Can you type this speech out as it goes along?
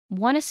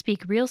Want to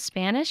speak real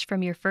Spanish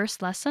from your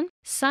first lesson?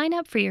 Sign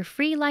up for your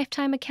free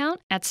lifetime account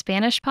at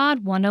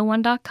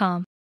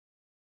SpanishPod101.com.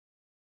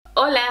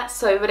 Hola,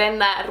 soy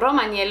Brenda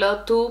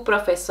Romagnello, tu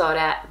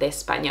profesora de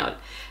español.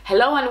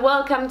 Hello and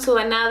welcome to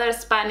another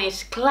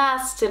Spanish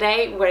class.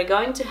 Today we're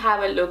going to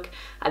have a look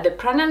at the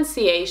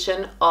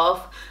pronunciation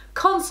of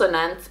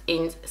consonants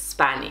in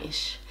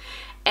Spanish.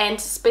 And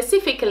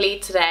specifically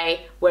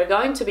today we're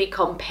going to be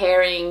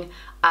comparing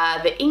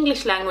the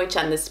English language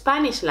and the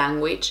Spanish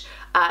language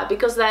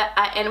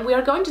and we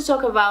are going to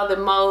talk about the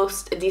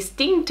most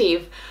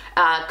distinctive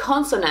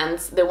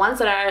consonants, the ones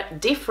that are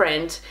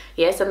different,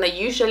 yes, and they're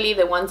usually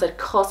the ones that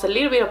cause a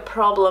little bit of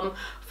problem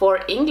for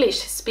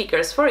English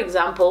speakers, for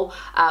example,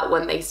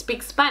 when they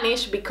speak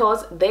Spanish,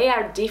 because they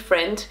are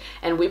different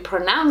and we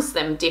pronounce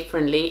them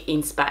differently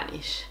in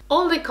Spanish.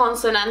 All the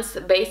consonants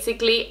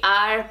basically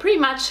are pretty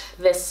much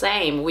the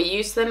same. We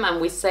use them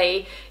and we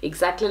say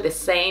exactly the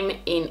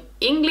same in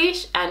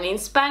English and in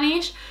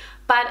Spanish,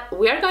 but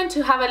we are going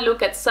to have a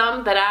look at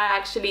some that are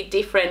actually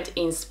different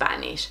in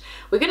Spanish.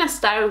 We're going to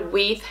start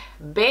with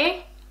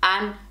B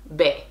and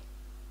B.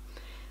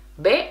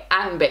 B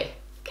and B.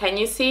 Can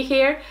you see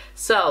here?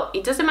 So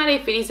it doesn't matter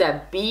if it is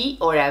a B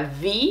or a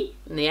V,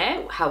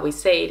 yeah, how we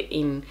say it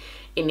in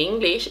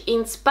English.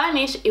 In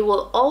Spanish, it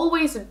will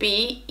always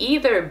be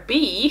either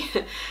B,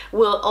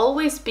 will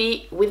always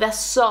be with a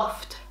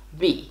soft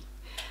B.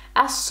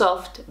 A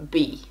soft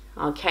B.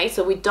 Okay,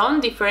 so we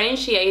don't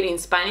differentiate in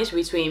Spanish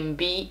between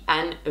B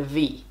and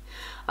V.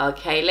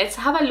 Okay, let's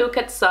have a look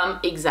at some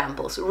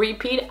examples.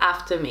 Repeat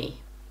after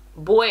me.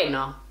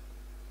 Bueno.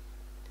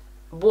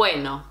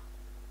 Bueno.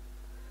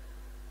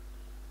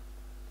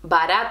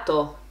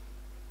 Barato.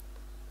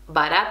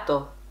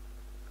 Barato.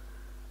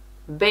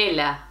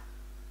 Vela.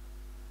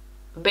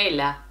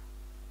 Vela.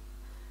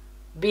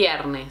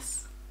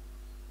 Viernes.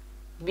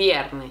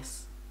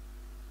 Viernes.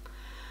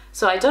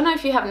 So I don't know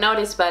if you have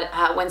noticed, but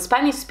when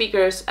Spanish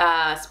speakers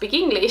speak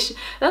English,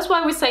 that's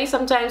why we say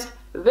sometimes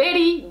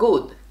very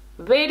good,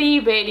 very,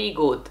 very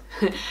good.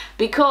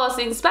 Because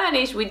in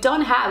Spanish we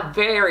don't have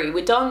very,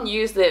 we don't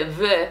use the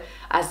V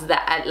as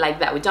that, like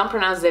that. We don't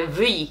pronounce the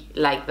V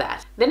like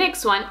that. The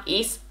next one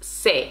is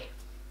se,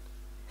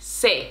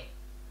 se.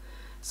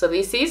 So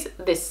this is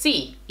the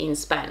C in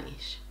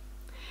Spanish.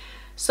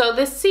 So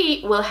the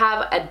C will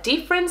have a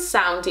different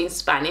sound in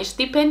Spanish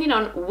depending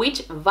on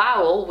which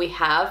vowel we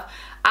have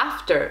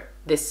after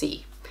the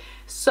C.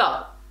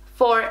 So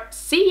for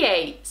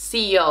CA,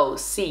 CO,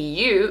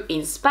 CU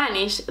in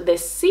Spanish, the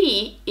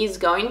C is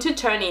going to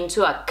turn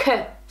into a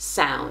K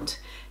sound.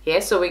 Yeah,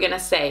 so we're gonna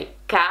say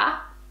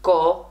Ka,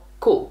 Ko,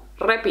 Ku.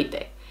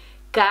 Repite.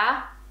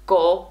 Ka,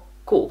 Ko,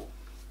 Ku.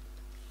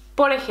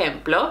 Por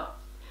ejemplo,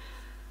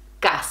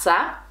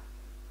 casa,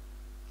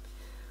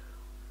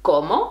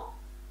 ¿cómo?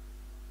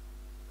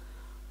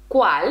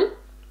 ¿Cuál?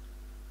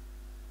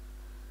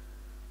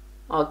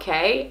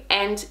 Okay,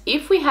 and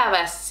if we have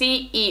a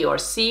CE or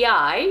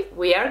CI,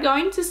 we are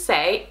going to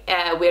say,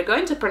 we are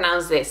going to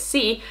pronounce the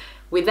C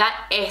with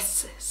that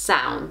S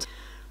sound,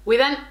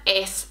 with an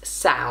S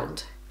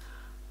sound.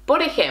 Por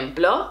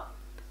ejemplo,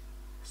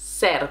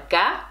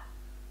 cerca,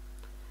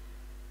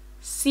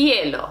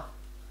 cielo,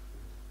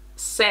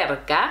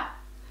 cerca,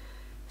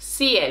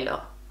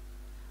 cielo.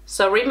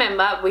 So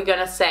remember, we're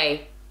gonna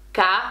say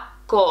Ka,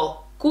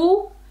 Ko,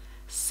 Ku,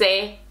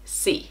 Se,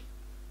 Si.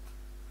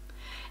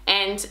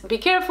 And be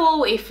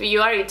careful if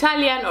you are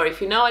Italian or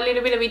if you know a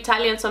little bit of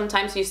Italian,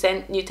 sometimes you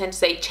tend to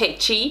say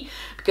ceci,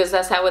 because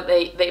that's how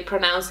they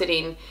pronounce it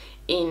in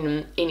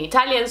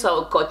Italian.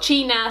 So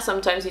coccina,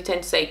 sometimes you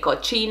tend to say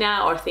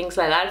coccina or things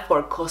like that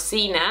for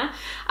cocina.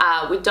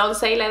 We don't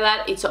say like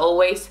that, it's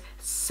always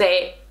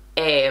se,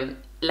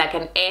 like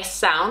an S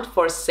sound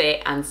for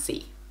se and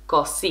si,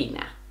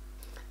 cocina.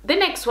 The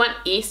next one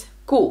is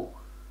ku,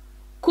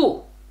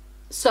 ku.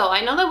 So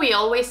I know that we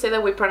always say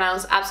that we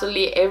pronounce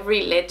absolutely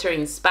every letter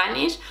in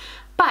Spanish,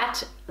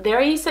 but there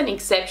is an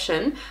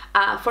exception.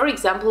 For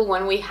example,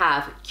 when we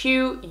have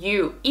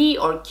Q-U-E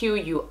or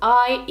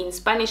Q-U-I, in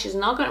Spanish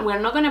we're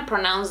not going to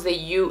pronounce the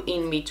U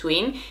in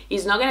between.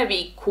 It's not going to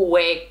be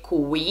cue,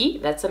 cui.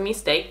 That's a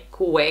mistake.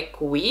 Cue,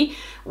 cui.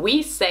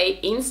 We say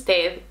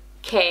instead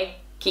que,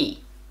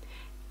 qui.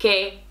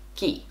 Que,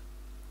 qui.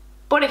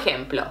 Por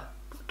ejemplo,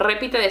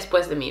 repite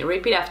después de mí.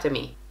 Repeat after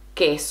me.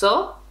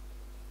 Queso.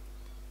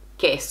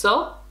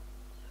 Queso.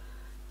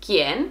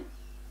 ¿Quién?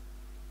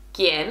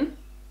 ¿Quién?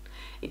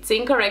 It's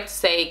incorrect to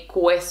say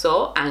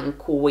queso and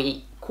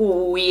quien.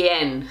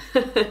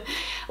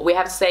 We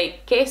have to say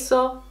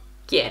queso,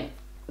 ¿quién?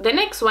 The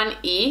next one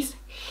is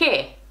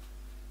G.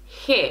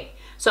 G.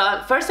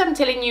 So first I'm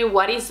telling you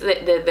what is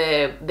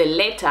the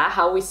letter,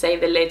 how we say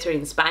the letter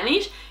in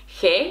Spanish.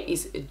 G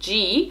is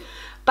G.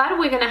 But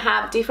we're gonna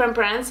have different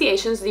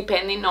pronunciations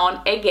depending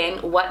on,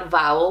 again, what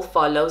vowel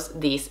follows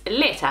this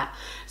letter.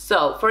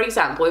 So, for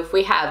example, if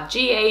we have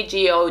G-A,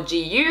 G-O,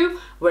 G-U,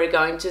 we're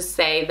going to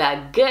say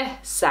the G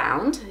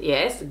sound,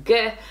 yes,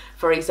 G.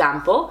 For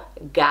example,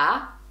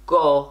 ga,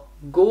 go,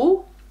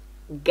 gu,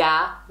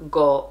 ga,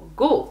 go,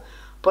 gu.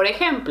 Por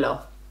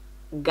ejemplo,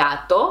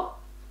 gato,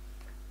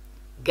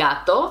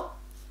 gato,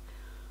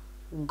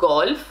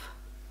 golf,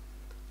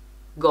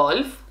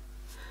 golf,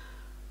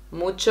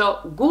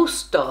 mucho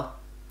gusto,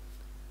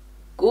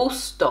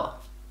 gusto.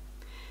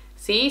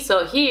 See,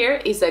 so here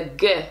is a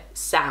g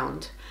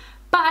sound.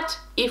 But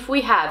if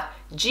we have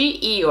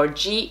GE or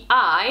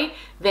GI,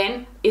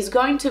 then it's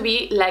going to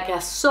be like a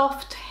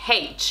soft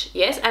H,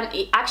 yes? And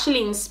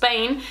actually in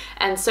Spain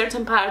and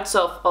certain parts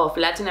of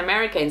Latin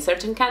America, in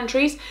certain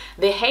countries,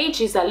 the H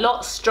is a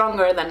lot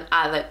stronger than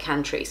other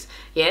countries,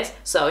 yes?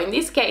 So in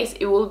this case,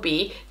 it will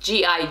be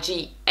GE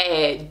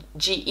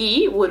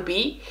would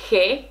be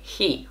he,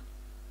 he.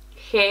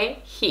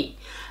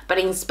 But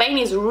in Spain,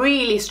 it's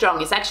really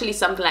strong. It's actually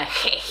something like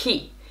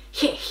he.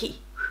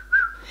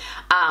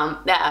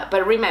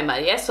 But remember,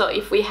 yes, so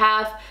if we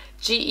have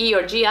GE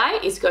or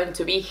GI, it's going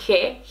to be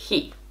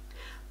he.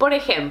 Por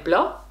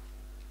ejemplo,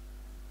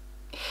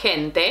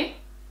 gente,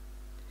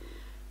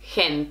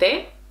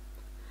 gente,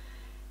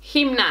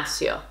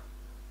 gimnasio,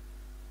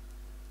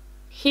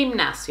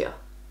 gimnasio.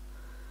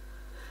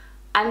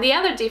 And the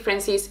other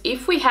difference is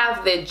if we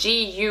have the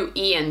GUE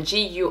and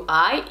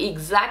GUI,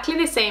 exactly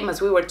the same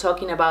as we were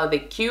talking about the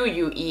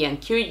QUE and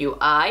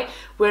QUI,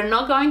 we're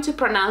not going to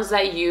pronounce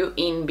that U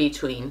in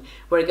between.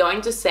 We're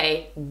going to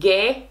say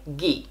ge,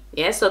 gi.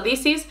 Yeah? So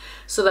this is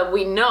so that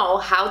we know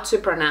how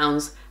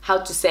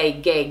to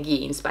say ge,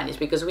 gi in Spanish,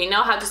 because we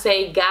know how to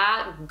say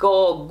ga,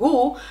 go,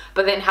 gu,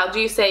 but then how do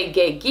you say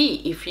ge,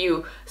 gi if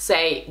you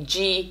say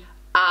GI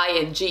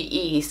and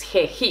GE is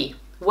he, he?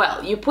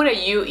 Well, you put a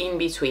U in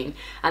between,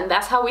 and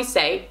that's how we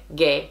say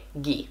ge,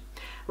 gi.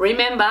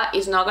 Remember,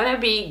 it's not going to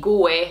be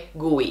gue,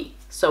 gui.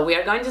 So we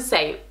are going to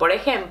say, por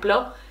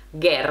ejemplo,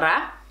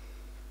 guerra,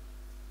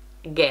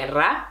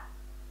 guerra,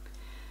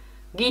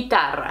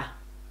 guitarra,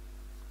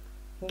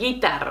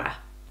 guitarra.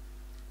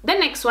 The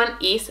next one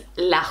is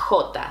la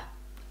jota,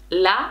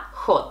 la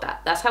jota.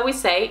 That's how we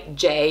say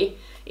J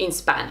in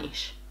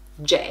Spanish,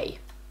 J,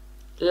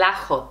 la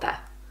jota.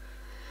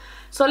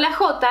 So la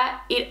jota,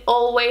 it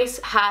always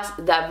has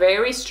that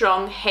very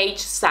strong H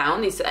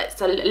sound. It's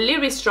a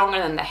little bit stronger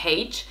than the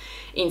H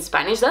in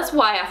Spanish. That's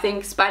why I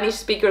think Spanish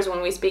speakers,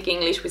 when we speak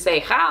English, we say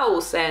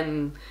house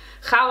and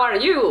how are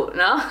you,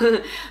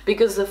 no?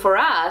 Because for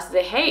us,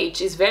 the H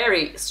is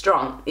very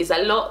strong. It's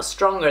a lot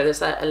stronger.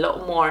 There's a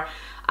lot more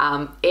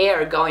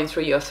air going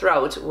through your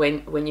throat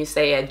when you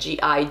say a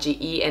GI,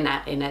 GE, and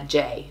a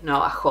J, no,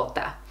 a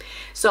jota.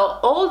 So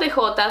all the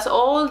jotas,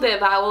 all the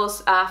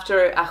vowels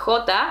after a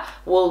jota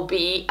will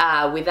be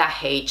with a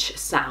H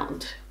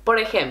sound. Por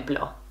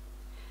ejemplo,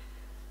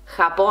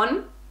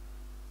 Japón,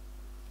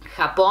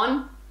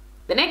 Japón.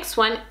 The next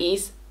one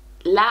is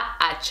la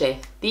H,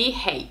 the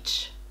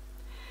H.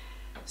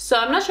 So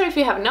I'm not sure if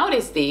you have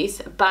noticed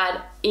this,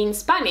 but in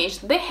Spanish,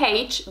 the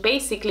H,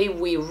 basically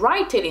we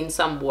write it in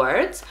some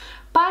words,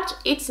 but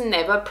it's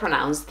never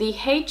pronounced. The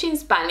H in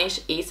Spanish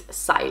is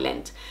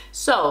silent.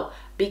 So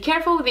be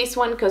careful with this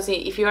one, because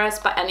if you're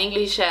an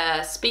English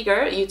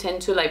speaker, you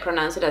tend to like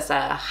pronounce it as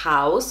a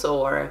house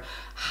or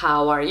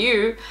how are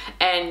you,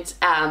 and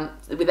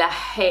with a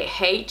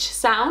H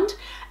sound.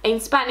 In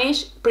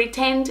Spanish,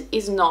 pretend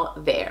is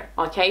not there,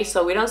 okay?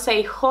 So we don't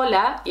say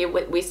hola,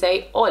 we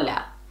say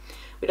hola.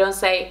 We don't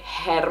say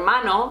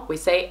hermano, we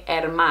say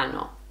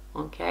hermano,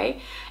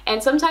 okay?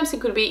 And sometimes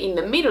it could be in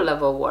the middle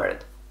of a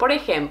word. Por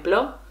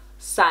ejemplo,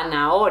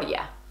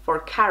 zanahoria, for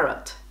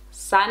carrot,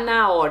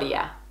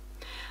 zanahoria.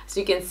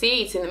 So you can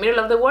see it's in the middle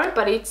of the word,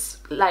 but it's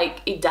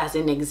like it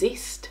doesn't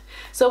exist.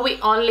 So we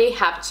only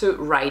have to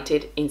write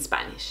it in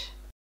Spanish.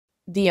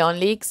 The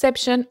only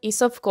exception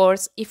is, of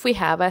course, if we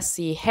have a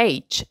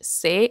CH,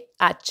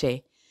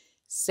 CH,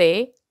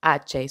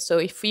 CH. So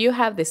if you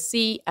have the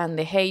C and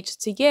the H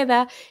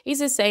together, it's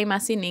the same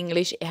as in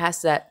English. It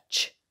has that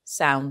ch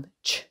sound,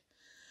 ch.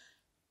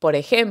 Por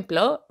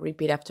ejemplo,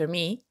 repeat after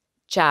me,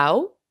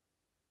 chao,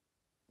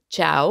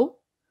 chao,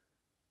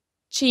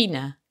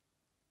 China,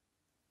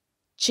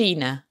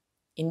 China.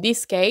 In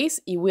this case,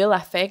 it will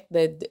affect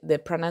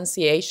the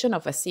pronunciation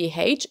of a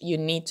CH. You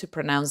need to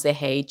pronounce the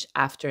H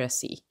after a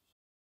C.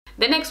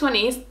 The next one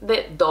is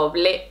the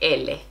double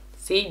L.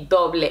 See,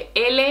 double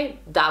L,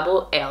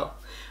 double L,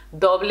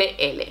 double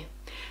L.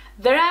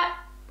 There are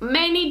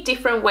many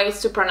different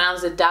ways to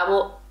pronounce the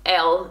double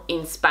L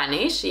in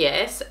Spanish,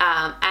 yes,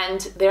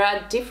 and there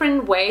are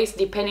different ways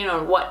depending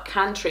on what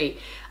country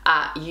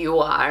you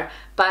are,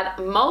 but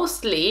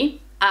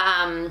mostly,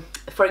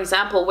 for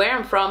example, where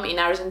I'm from in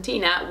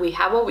Argentina, we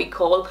have what we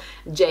call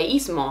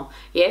yeísmo,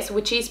 yes,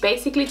 which is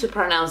basically to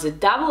pronounce the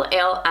double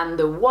L and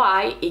the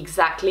Y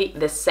exactly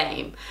the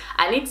same.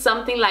 And it's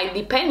something like,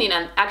 depending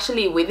on,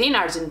 actually within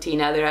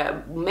Argentina, there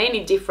are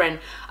many different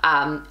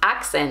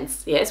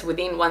accents, yes,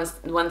 within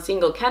one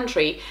single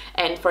country.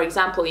 And for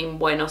example, in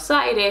Buenos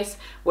Aires,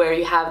 where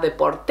you have the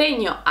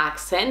porteño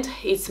accent,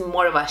 it's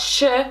more of a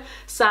sh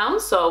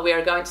sound. So we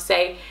are going to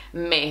say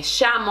me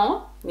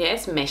llamo,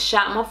 yes, me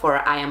llamo for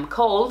I am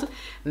cold,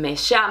 me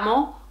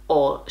llamo,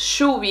 or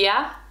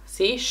lluvia,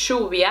 see,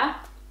 lluvia.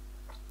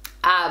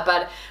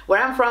 But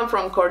where I'm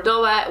from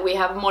Cordova, we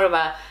have more of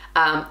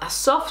a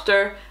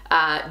softer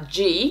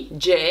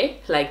J,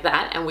 like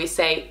that, and we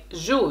say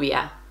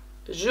lluvia,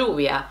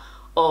 lluvia,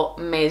 or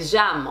me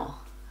llamo,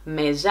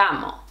 me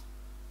llamo.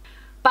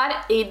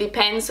 But it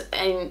depends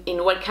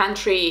in what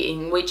country,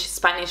 in which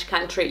Spanish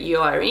country you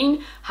are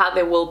in, how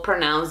they will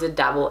pronounce the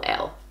double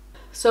L.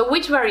 So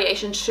which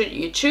variation should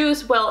you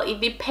choose? Well, it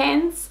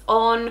depends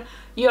on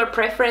your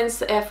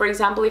preference. For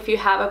example, if you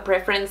have a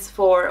preference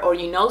for, or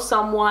you know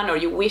someone, or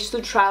you wish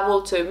to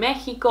travel to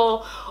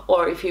Mexico,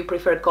 or if you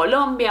prefer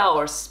Colombia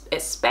or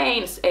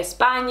Spain,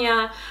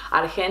 España,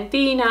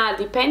 Argentina,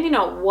 depending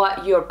on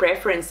what your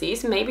preference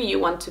is, maybe you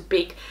want to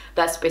pick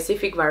that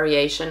specific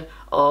variation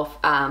of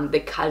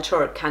the culture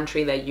or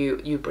country that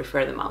you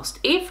prefer the most.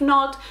 If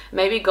not,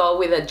 maybe go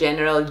with a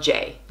general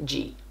G.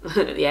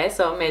 Yeah,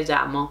 so me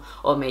llamo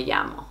or me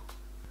llamo.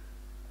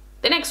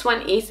 The next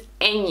one is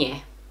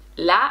ñ.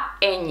 La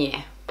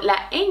ñ.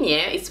 La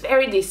ñ is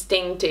very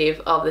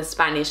distinctive of the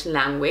Spanish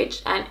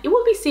language, and it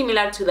will be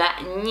similar to that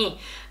ñ,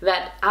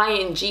 that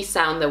ing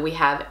sound that we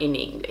have in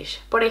English.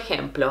 Por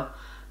ejemplo,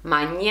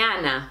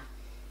 mañana,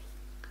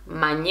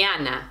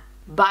 mañana,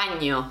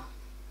 baño,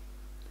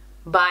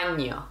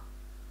 baño.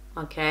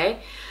 Okay,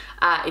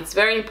 it's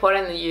very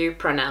important that you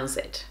pronounce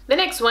it. The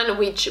next one,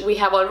 which we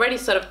have already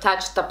sort of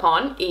touched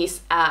upon,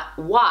 is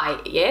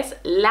Y. Yes,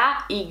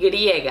 la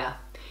y.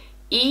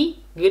 Y,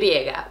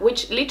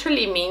 which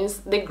literally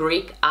means the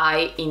Greek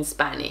I in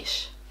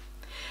Spanish.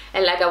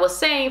 And like I was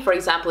saying, for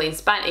example, in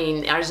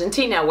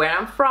Argentina, where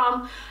I'm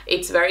from,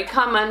 it's very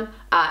common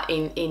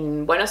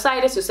in Buenos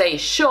Aires to say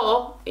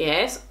yo,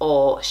 yes,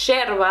 or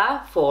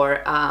yerba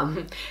for,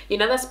 you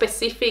know, the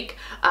specific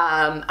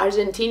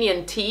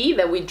Argentinian tea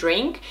that we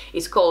drink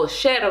is called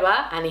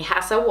yerba, and it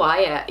has a Y,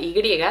 a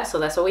Y, so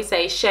that's why we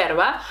say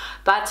yerba.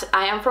 But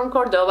I am from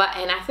Cordoba,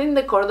 and I think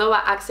the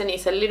Cordoba accent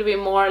is a little bit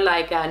more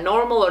like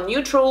normal or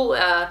neutral.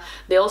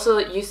 They also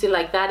use it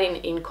like that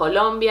in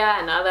Colombia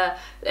and other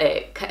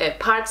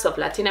parts of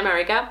Latin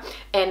America,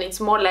 and it's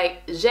more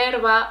like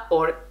yerba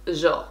or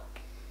yo.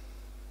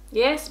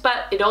 Yes,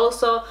 but it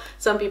also,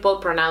 some people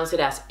pronounce it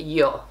as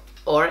yo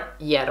or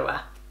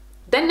yerba.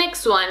 The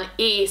next one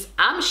is,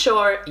 I'm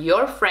sure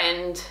your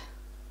friend,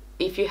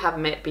 if you have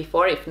met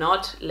before, if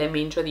not, let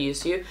me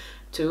introduce you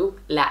to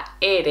la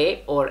R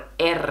or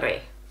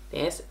R.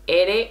 Yes,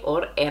 R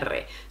or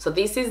R. So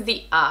this is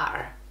the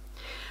R.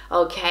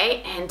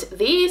 Okay, and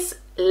this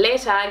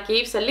letter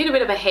gives a little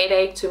bit of a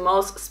headache to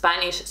most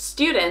Spanish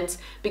students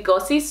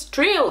because it's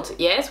trilled.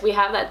 Yes, we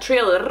have that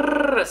trill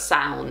R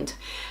sound.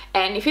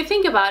 And if you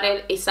think about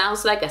it, it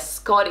sounds like a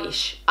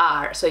Scottish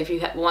R. So if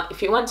you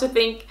want to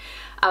think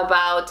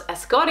about a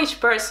Scottish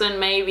person,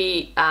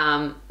 maybe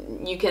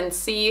you can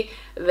see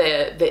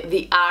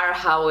the R,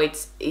 how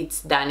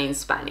it's done in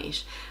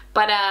Spanish.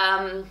 But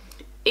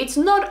it's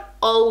not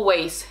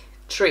always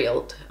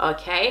trilled,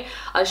 okay?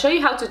 I'll show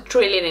you how to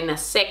trill it in a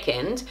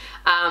second.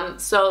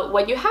 So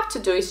what you have to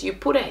do is you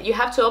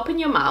have to open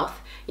your mouth.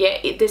 Yeah,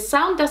 the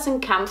sound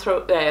doesn't come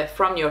through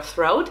from your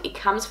throat, it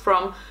comes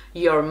from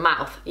your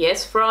mouth.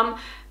 Yes, from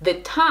the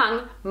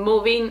tongue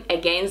moving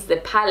against the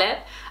palate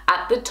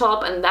at the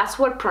top, and that's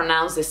what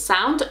pronounces the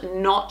sound,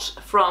 not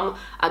from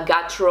a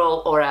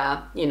guttural or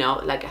a, you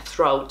know, like a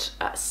throat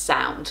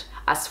sound,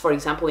 as for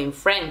example in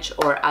French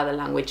or other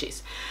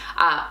languages.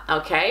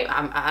 Okay,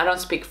 I don't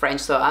speak French,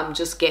 so I'm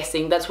just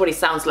guessing. That's what it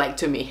sounds like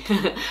to me.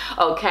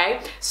 Okay,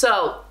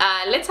 so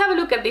let's have a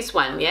look at this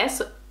one.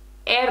 Yes,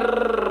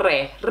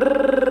 R.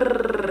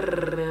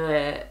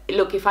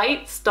 Look, if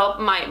I stop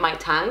my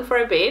tongue for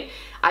a bit,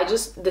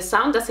 the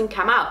sound doesn't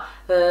come out.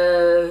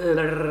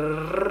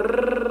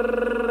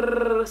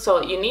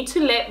 So you need to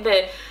let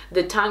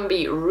the tongue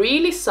be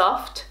really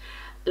soft,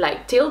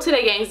 like tilted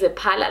against the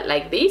palate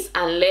like this,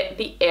 and let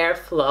the air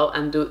flow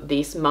and do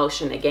this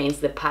motion against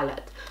the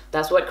palate.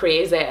 That's what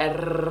creates the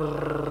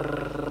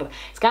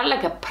it's kind of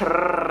like a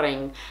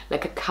purring,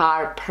 like a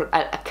car,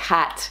 a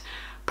cat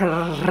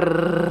purring.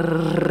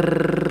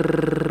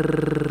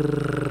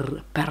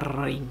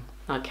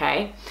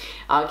 Okay,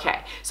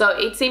 so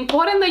it's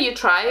important that you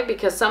try it,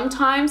 because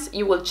sometimes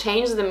you will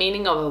change the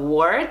meaning of a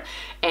word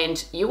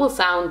and you will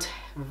sound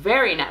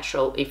very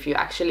natural if you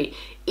actually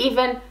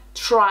even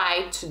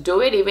try to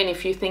do it, even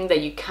if you think that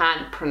you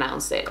can't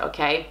pronounce it.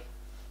 Okay,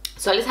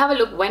 so let's have a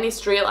look when it's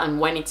trilled and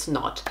when it's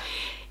not.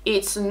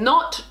 It's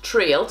not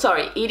trilled,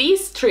 sorry, it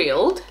is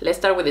trilled. Let's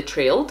start with the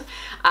trilled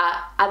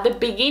at the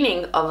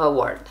beginning of a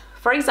word.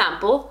 For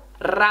example,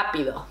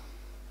 rápido,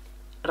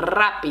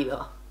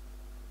 rápido.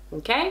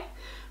 Okay,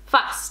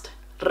 fast,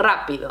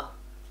 rápido.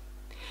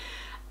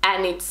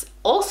 And it's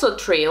also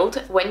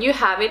trilled when you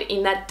have it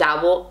in a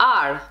double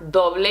R,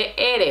 doble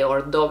R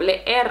or doble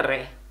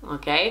R.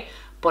 Okay,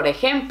 por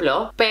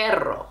ejemplo,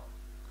 perro,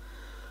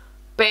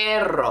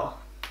 perro,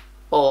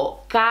 or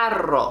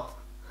carro,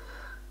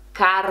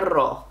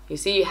 carro. You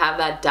see, you have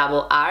that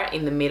double R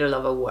in the middle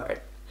of a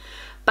word.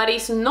 But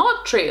it's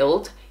not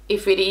trilled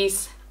if it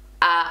is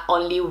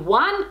only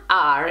one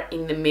R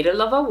in the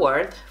middle of a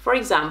word. For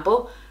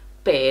example,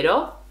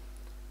 pero,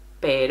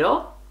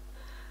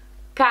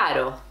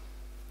 caro,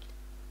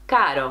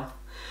 caro.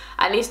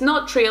 and it's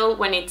not trilled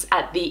when it's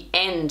at the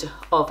end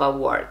of a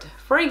word.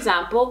 For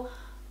example,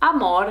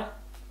 amor,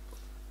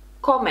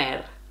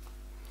 comer.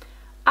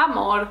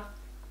 Amor,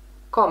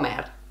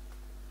 comer.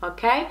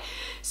 Okay,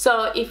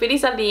 so if it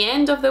is at the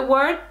end of the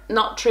word,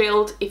 not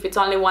trilled. If it's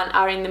only one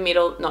R in the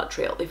middle, not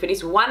trilled. If it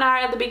is one R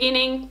at the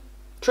beginning,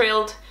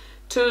 trilled.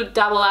 Two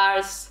double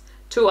R's,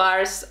 two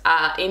R's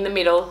in the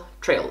middle,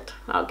 trilled.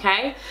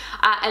 Okay,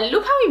 and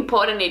look how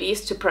important it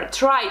is to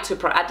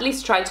at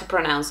least try to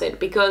pronounce it,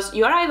 because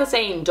you're either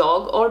saying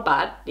dog or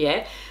bat,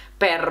 yeah,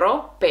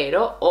 perro,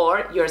 pero,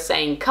 or you're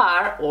saying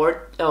car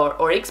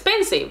or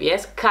expensive,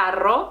 yes,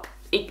 carro,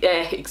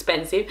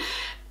 expensive,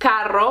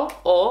 carro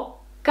or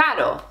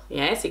caro,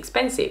 yes,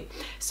 expensive.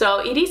 So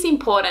it is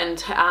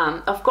important.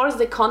 Of course,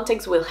 the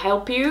context will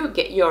help you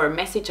get your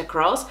message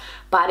across,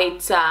 but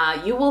it's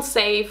you will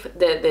save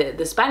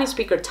the Spanish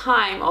speaker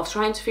time of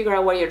trying to figure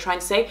out what you're trying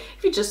to say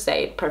if you just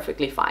say it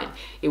perfectly fine.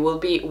 It will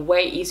be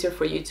way easier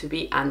for you to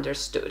be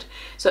understood.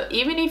 So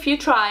even if you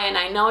try, and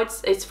I know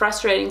it's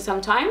frustrating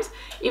sometimes,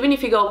 even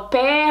if you go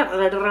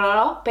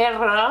perro,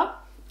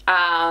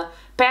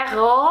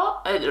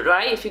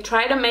 right? If you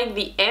try to make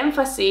the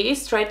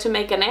emphasis, try to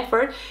make an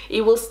effort,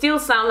 it will still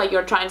sound like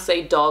you're trying to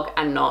say dog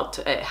and not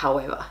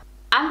however.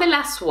 And the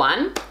last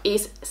one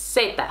is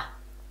zeta,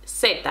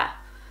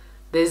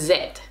 the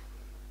Z,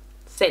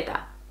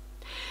 zeta.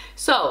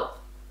 So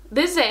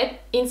the Z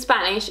in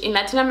Spanish, in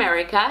Latin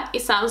America,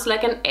 it sounds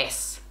like an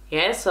S.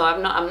 Yes, so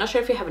I'm not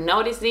sure if you have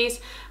noticed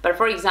this, but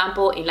for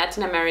example, in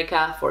Latin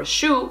America, for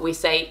shoe, we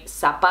say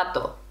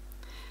zapato,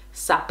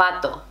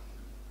 zapato.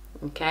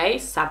 Okay,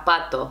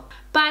 zapato.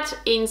 But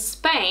in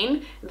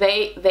Spain,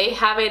 they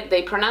have it,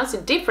 they pronounce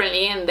it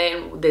differently, and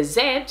then the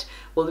Z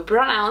will be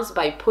pronounced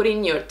by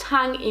putting your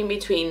tongue in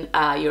between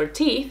your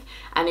teeth,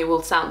 and it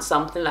will sound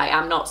something like,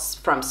 I'm not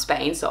from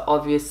Spain, so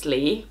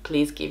obviously,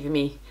 please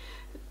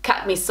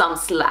cut me some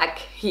slack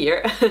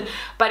here,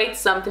 but it's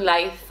something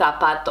like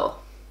zapato,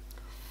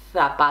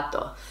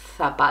 zapato,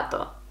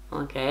 zapato,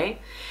 okay?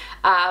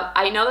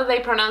 I know that they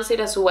pronounce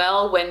it as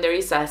well when there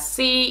is a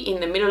C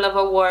in the middle of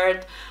a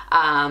word,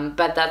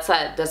 but that's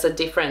a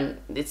different,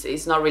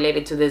 it's not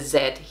related to the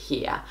Z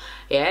here,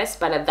 yes,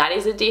 but that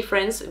is a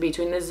difference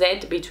between the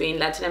Z between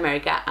Latin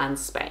America and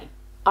Spain.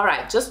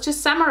 Alright, just to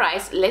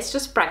summarize, let's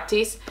just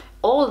practice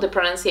all the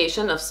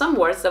pronunciation of some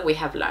words that we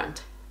have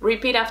learned.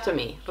 Repeat after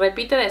me.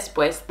 Repite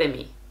después de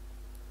mí.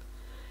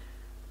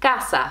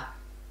 Casa,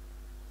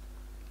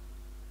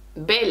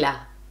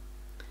 vela,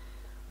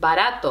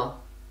 barato.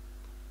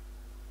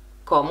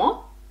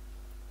 ¿Cómo?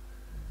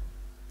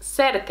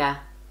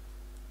 Cerca,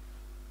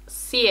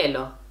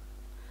 cielo,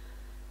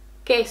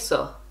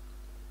 queso,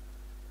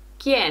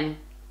 quién,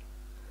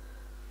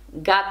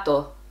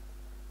 gato,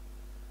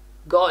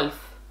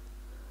 golf,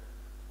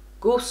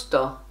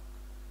 gusto,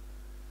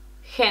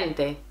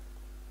 gente,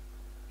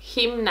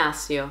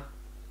 gimnasio,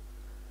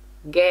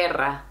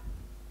 guerra,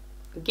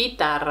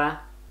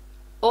 guitarra,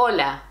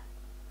 hola,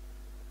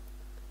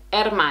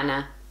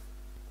 hermana,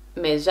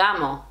 me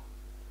llamo,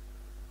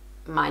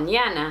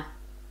 mañana,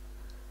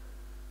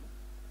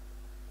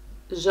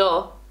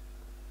 yo,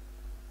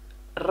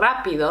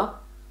 rápido,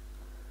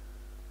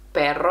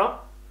 perro,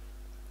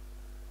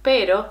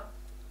 pero,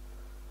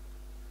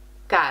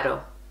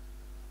 caro,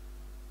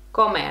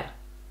 comer,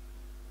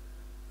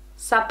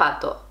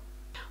 zapato.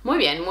 Muy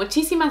bien,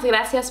 muchísimas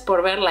gracias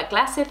por ver la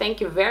clase.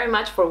 Thank you very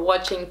much for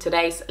watching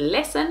today's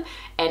lesson,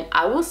 and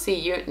I will see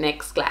you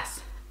next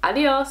class.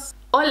 Adiós.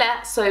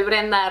 Hola, soy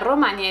Brenda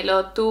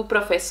Romagnello, tu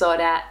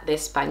profesora de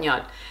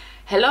español.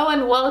 Hello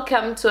and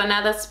welcome to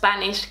another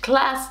Spanish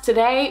class.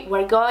 Today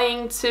we're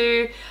going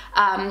to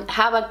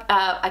have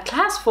a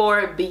class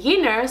for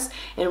beginners,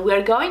 and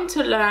we're going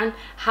to learn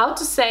how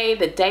to say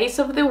the days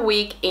of the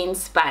week in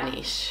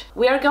Spanish.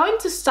 We are going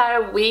to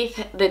start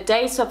with the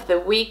days of the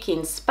week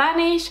in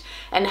Spanish,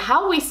 and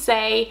how we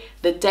say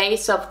the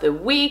days of the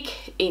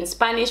week. In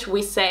Spanish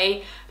we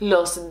say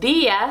los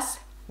días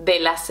de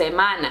la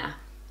semana.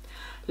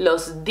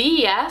 Los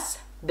días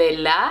de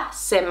la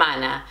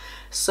semana.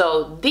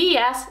 So,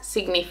 días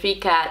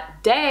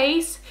significa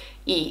days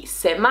y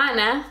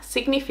semana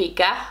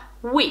significa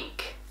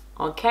week.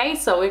 Okay,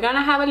 so we're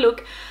gonna have a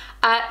look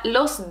at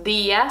los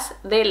días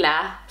de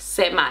la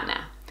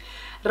semana.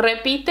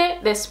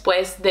 Repite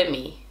después de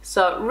mí.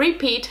 So,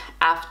 repeat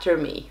after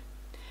me.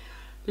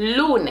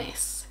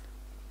 Lunes,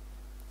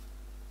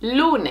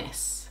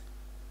 lunes,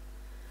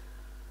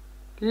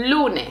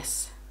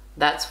 lunes.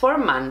 That's for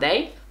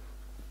Monday.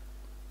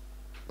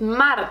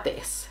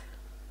 Martes,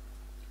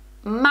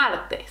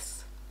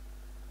 martes,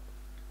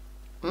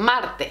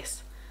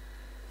 martes.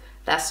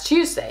 That's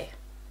Tuesday.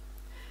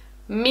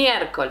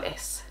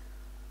 Miércoles,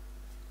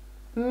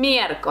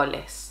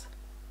 miércoles,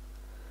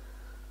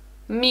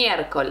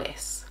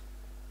 miércoles.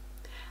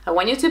 I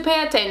want you to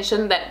pay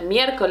attention that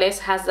miércoles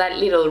has that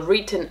little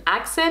written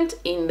accent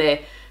in the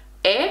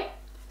E.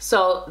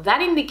 So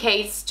that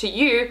indicates to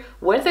you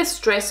where the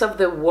stress of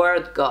the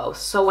word goes.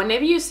 So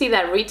whenever you see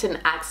that written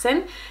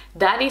accent,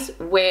 that is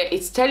where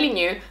it's telling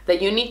you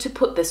that you need to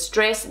put the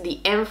stress, the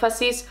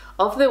emphasis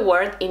of the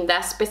word in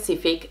that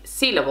specific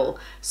syllable.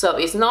 So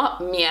it's not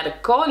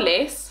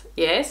miércoles,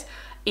 yes,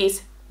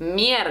 it's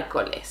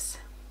miércoles.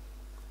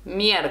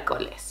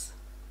 Miércoles.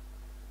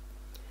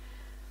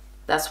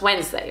 That's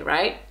Wednesday,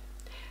 right?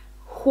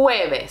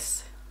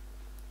 Jueves.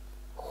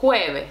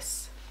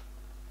 Jueves.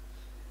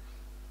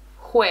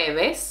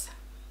 Jueves,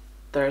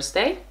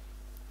 Thursday.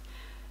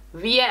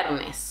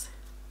 Viernes.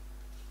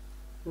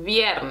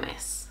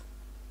 Viernes.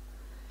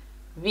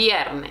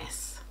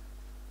 Viernes.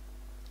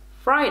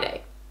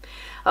 Friday.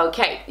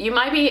 Okay, you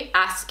might be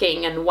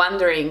asking and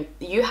wondering,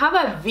 you have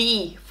a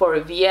V for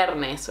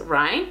viernes,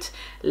 right?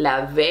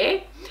 La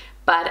V,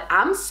 but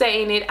I'm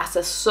saying it as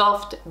a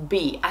soft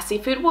B, as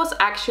if it was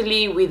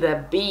actually with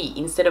a B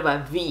instead of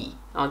a V,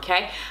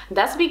 okay?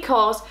 That's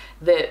because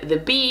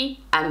the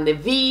B and the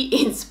V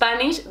in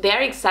Spanish, they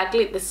are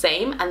exactly the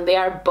same, and they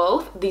are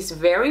both this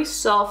very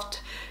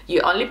soft,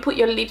 you only put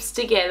your lips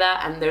together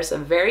and there's a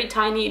very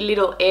tiny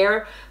little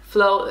air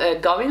flow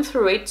going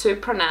through it to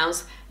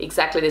pronounce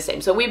exactly the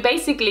same. So we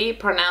basically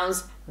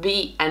pronounce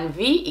B and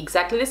V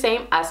exactly the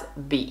same as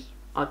B,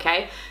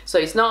 okay? So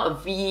it's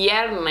not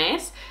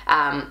viernes.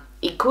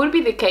 It could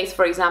be the case,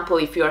 for example,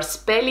 if you are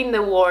spelling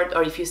the word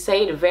or if you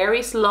say it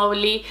very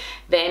slowly,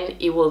 then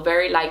it will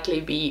very likely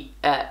be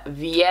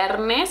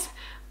viernes.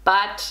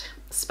 But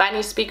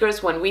Spanish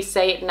speakers, when we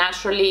say it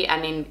naturally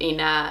and in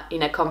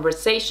a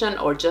conversation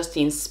or just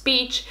in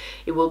speech,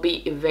 it will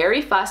be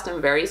very fast and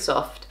very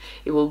soft.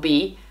 It will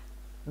be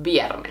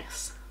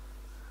viernes.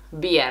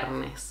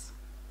 Viernes.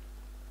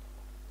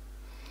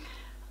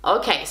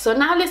 Okay, so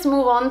now let's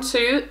move on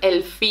to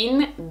el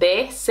fin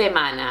de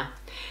semana.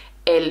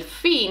 El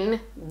fin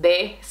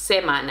de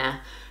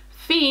semana.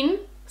 Fin,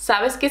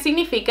 ¿sabes qué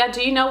significa?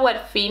 Do you know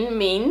what fin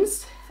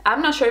means?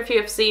 I'm not sure if you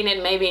have seen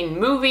it maybe in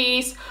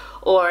movies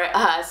or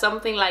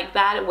something like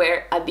that,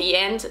 where at the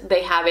end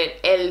they have it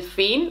el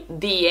fin,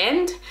 the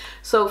end.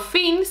 So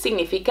fin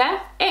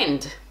significa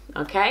end,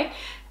 okay?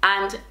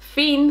 And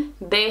fin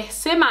de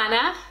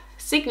semana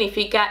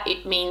significa,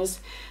 it means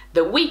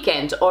the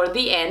weekend or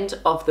the end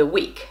of the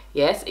week.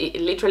 Yes, it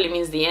literally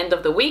means the end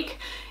of the week.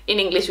 In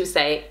English we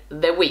say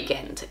the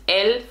weekend,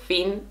 el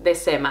fin de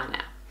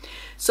semana.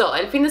 So,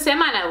 el fin de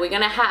semana, we're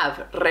gonna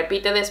have,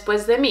 repite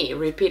después de mí,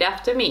 repeat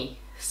after me,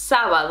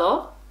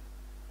 sábado,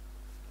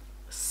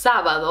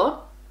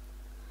 sábado,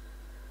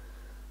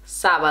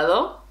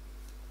 sábado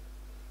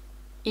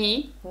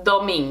y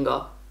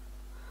domingo,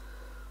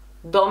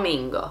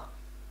 domingo,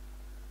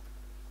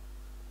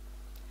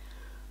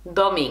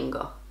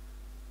 domingo.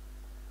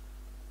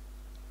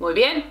 Muy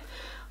bien.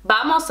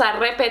 Vamos a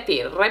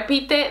repetir.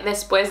 Repite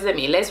después de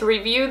mí. Let's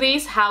review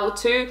this, how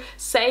to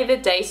say the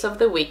days of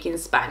the week in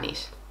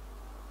Spanish.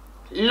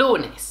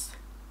 Lunes,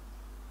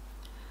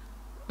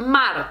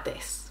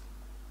 martes,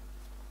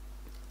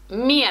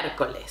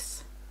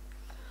 miércoles,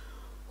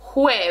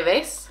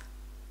 jueves,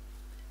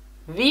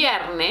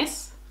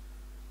 viernes,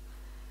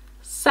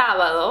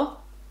 sábado,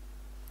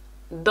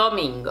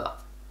 domingo.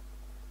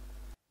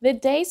 The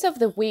days of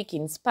the week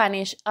in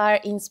Spanish are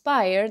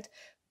inspired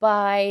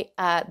by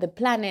the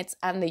planets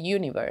and the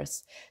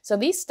universe. So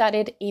these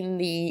started in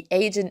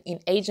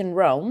ancient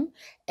Rome,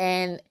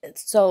 and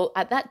so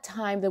at that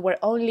time there were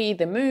only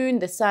the moon,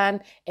 the sun,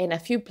 and a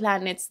few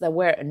planets that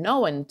were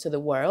known to the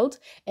world,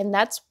 and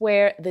that's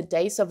where the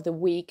days of the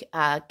week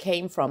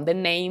came from. The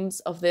names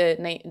of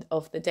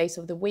the days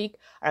of the week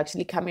are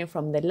actually coming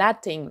from the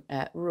Latin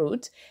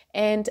root,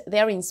 and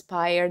they're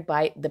inspired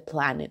by the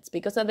planets,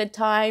 because at the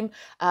time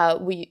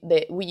we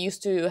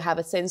used to have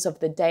a sense of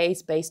the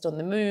days based on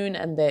the moon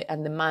and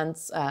the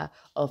months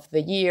of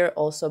the year,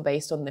 also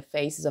based on the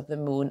phases of the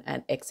moon,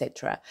 and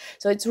etc.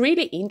 So it's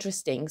really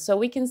interesting. So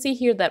we can see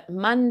here that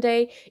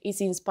Monday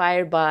is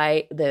inspired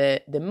by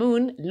the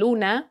moon,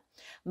 Luna.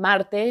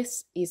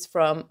 Martes is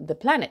from the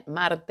planet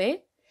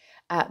Marte.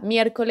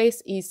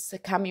 Miércoles is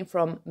coming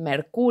from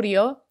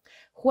Mercurio.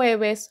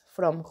 Jueves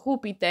from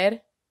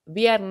Júpiter.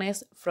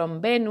 Viernes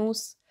from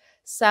Venus.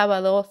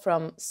 Sábado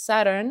from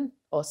Saturn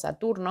or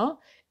Saturno.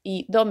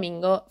 Y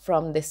Domingo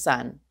from the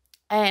Sun.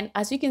 And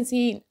as you can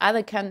see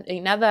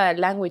in other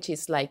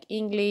languages like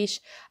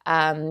English,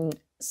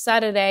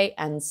 Saturday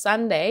and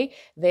Sunday,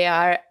 they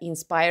are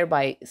inspired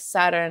by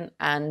Saturn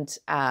and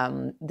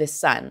the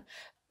Sun.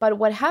 But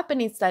what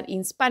happened is that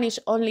in Spanish,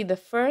 only the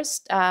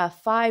first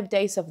 5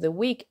 days of the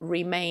week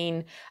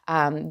retain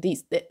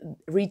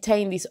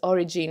this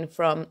origin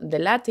from the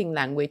Latin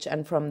language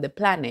and from the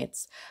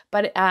planets.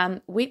 But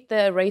with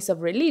the rise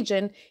of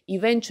religion,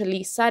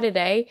 eventually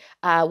Saturday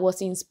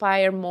was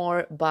inspired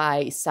more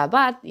by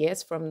Sabbath,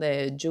 yes, from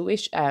the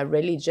Jewish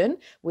religion,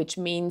 which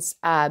means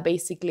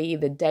basically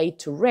the day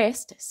to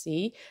rest,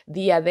 see,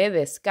 Día de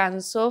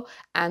Descanso,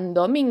 and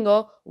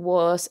Domingo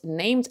was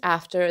named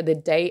after the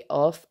day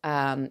of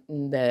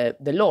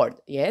the Lord,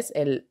 yes,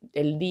 el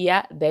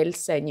Día del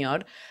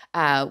Señor,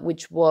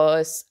 which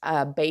was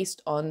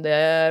based on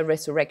the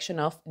resurrection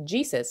of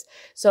Jesus.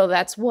 So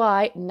that's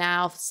why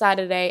now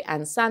Saturday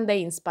and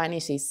Sunday in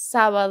Spanish is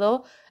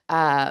sábado,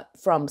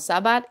 from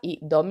Sabbath y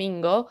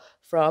domingo,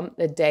 from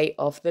the day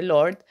of the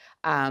Lord.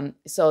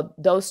 So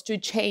those two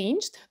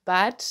changed,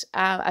 but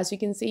as you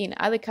can see in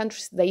other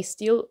countries, they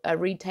still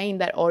retain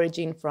that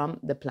origin from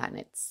the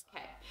planets.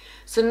 Okay.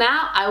 So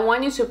now I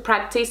want you to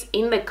practice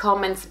in the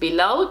comments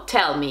below.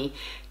 Tell me,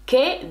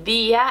 ¿qué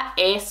día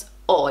es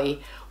hoy?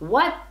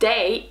 What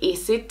day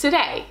is it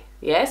today?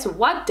 Yes,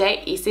 what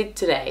day is it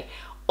today?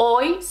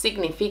 Hoy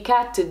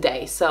significa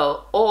today.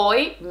 So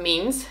hoy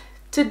means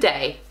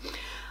today.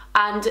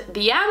 And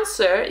the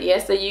answer,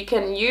 yes, that you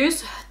can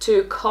use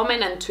to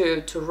comment and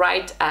to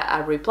write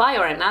a reply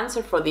or an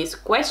answer for this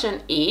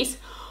question is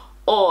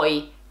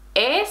hoy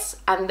es,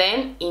 and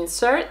then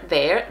insert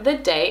there the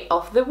day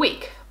of the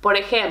week. Por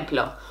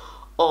ejemplo,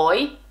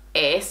 hoy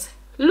es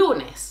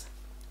lunes.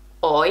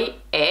 Hoy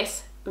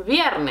es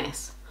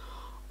viernes.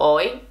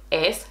 Hoy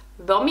es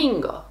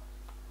domingo.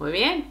 Muy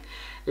bien.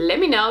 Let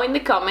me know in the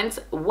comments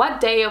what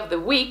day of the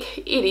week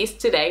it is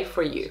today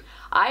for you.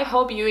 I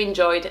hope you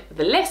enjoyed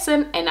the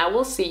lesson and I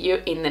will see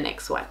you in the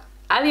next one.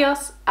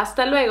 Adiós,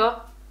 hasta luego.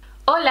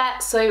 Hola,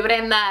 soy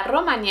Brenda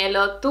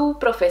Romaniello, tu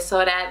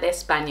profesora de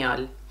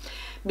español.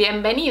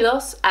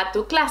 Bienvenidos a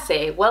tu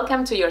clase.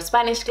 Welcome to your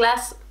Spanish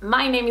class.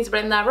 My name is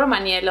Brenda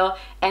Romaniello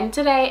and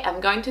today I'm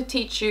going to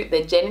teach you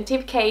the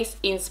genitive case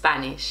in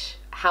Spanish,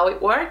 how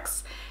it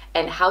works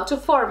and how to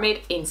form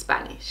it in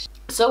Spanish.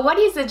 So what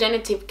is the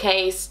genitive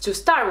case to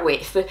start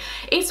with?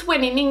 It's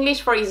when in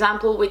English, for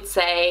example, we'd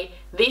say,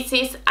 this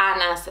is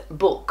Anna's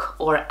book,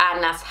 or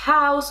Anna's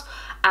house,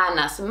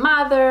 Anna's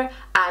mother,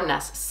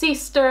 Anna's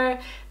sister.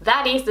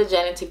 That is the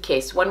genitive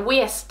case. When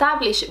we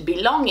establish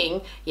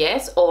belonging,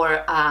 yes,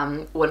 or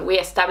when we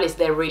establish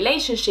the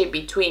relationship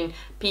between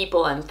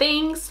people and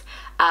things,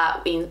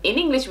 in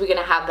English we're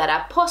gonna have that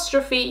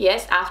apostrophe,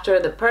 yes, after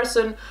the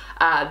person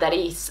that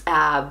is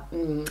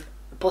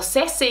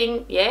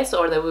possessing, yes,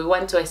 or that we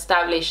want to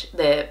establish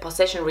the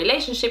possession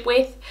relationship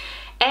with,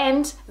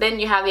 and then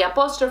you have the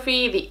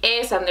apostrophe, the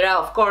s, and there are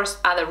of course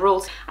other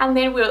rules, and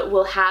then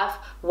we'll have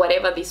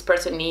whatever this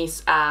person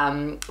is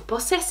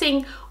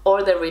possessing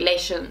or the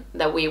relation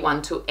that we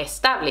want to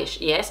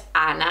establish. Yes,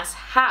 Anna's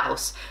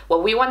house.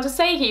 What we want to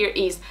say here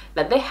is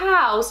that the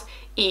house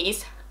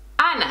is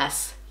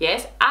Anna's.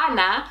 Yes,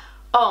 Anna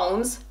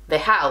owns the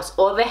house,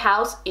 or the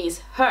house is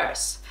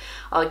hers.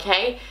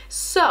 Okay,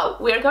 so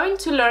we're going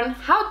to learn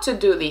how to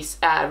do this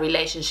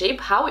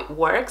relationship, how it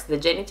works, the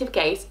genitive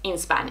case in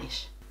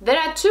Spanish. There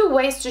are two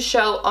ways to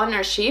show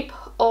ownership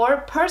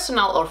or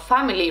personal or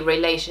family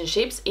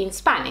relationships in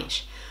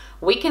Spanish.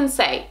 We can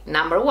say,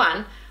 number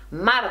one,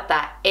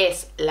 Marta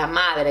es la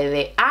madre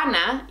de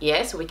Ana.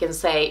 Yes, we can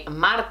say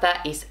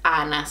Marta is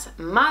Anna's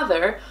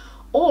mother,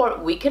 or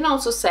we can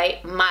also say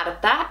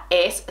Marta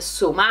es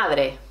su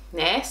madre.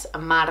 Yes,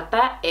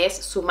 Marta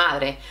es su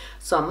madre.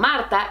 So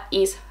Marta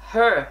is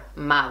her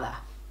mother.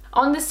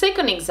 On the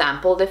second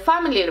example, the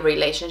family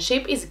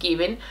relationship is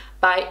given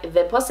by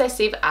the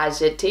possessive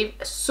adjective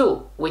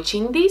su, which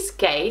in this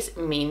case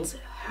means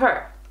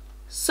her.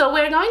 So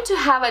we're going to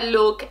have a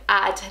look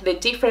at the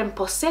different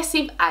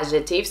possessive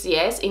adjectives,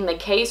 yes, in the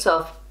case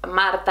of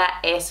Marta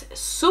es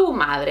su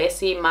madre,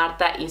 see,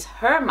 Marta is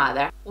her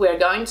mother. We're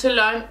going to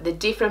learn the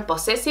different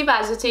possessive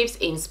adjectives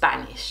in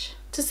Spanish.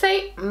 To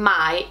say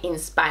my in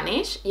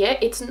Spanish, yeah,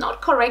 it's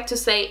not correct to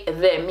say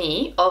de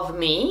mí, of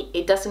me.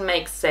 It doesn't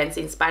make sense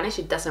in Spanish,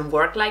 it doesn't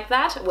work like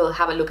that. We'll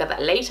have a look at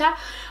that later.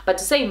 But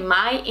to say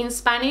my in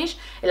Spanish,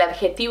 el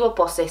adjetivo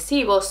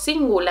posesivo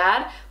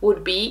singular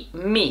would be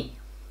mi.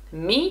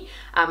 Mi,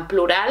 and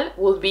plural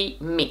would be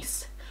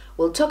mis.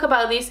 We'll talk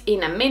about this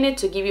in a minute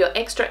to give you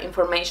extra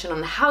information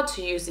on how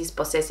to use these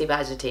possessive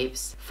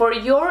adjectives. For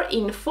your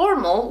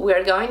informal, we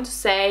are going to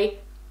say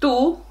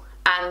tú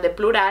and the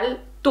plural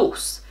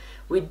tus.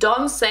 We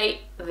don't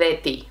say de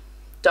ti.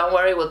 Don't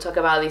worry, we'll talk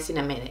about this in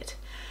a minute.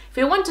 If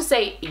you want to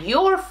say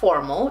your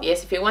formal,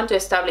 yes, if you want to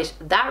establish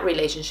that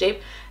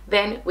relationship,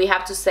 then we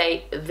have to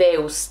say de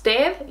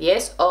usted,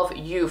 yes, of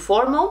you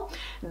formal,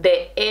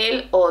 de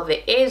él or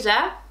de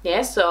ella,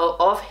 yes, so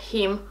of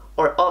him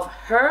or of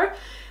her.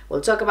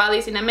 We'll talk about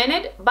this in a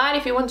minute, but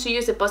if you want to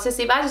use a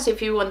possessive adjective,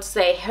 if you want to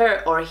say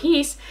her or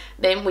his,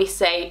 then we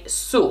say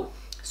su.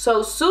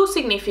 So su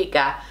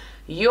significa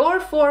your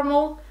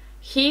formal,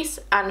 his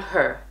and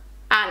her.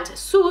 And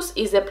sus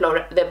is the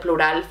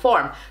plural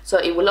form, so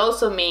it will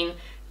also mean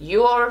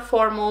your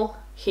formal,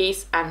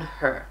 his and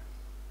her.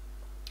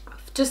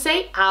 To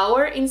say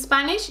our in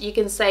Spanish, you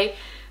can say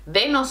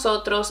de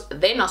nosotros,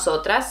 de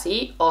nosotras,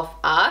 see, of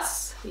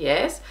us,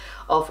 yes,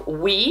 of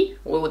we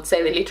would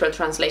say the literal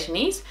translation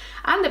is,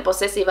 and the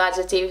possessive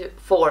adjective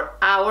for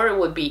our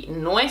would be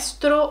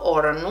nuestro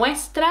or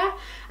nuestra,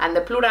 and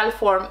the plural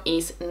form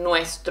is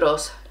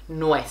nuestros,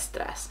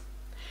 nuestras.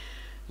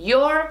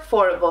 Your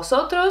for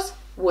vosotros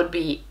would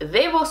be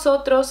de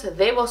vosotros,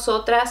 de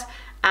vosotras,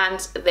 and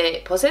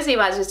the possessive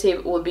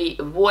adjective would be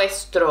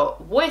vuestro,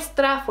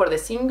 vuestra for the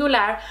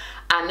singular,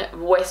 and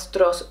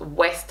vuestros,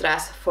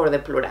 vuestras for the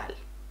plural.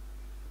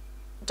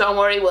 Don't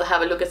worry, we'll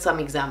have a look at some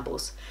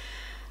examples.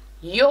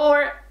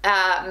 Your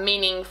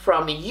meaning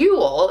from you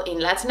all in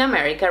Latin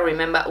America,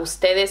 remember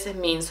ustedes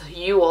means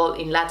you all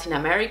in Latin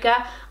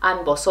America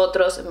and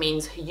vosotros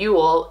means you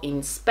all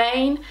in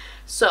Spain.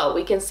 So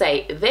we can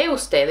say de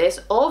ustedes,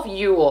 of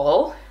you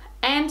all,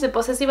 and the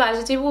possessive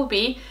adjective will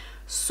be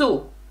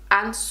su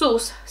and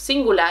sus,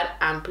 singular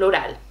and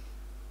plural.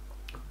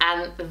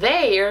 And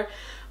there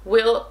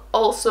will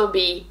also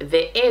be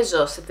de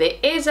ellos, de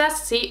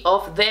ellas, sí,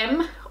 of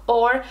them,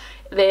 or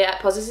the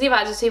possessive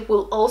adjective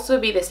will also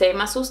be the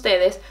same as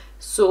ustedes,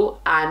 su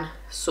and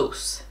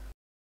sus.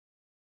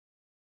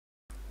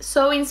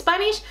 So in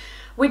Spanish,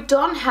 we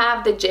don't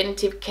have the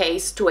genitive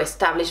case to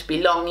establish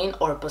belonging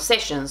or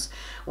possessions.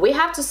 We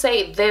have to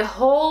say the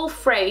whole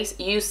phrase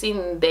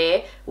using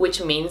de,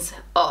 which means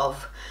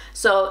of.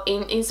 So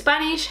in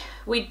Spanish,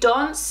 we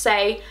don't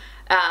say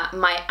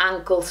my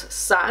uncle's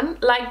son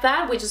like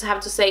that. We just have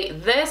to say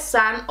the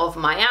son of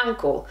my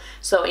uncle.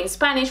 So in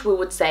Spanish, we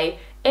would say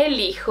el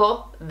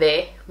hijo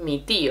de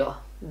mi tío,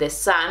 the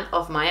son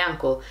of my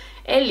uncle,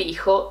 el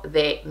hijo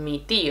de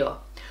mi tío.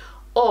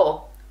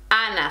 Or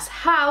Anna's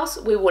house,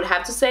 we would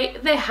have to say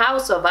the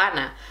house of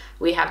Anna.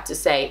 We have to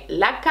say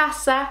la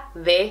casa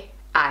de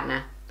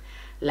Ana,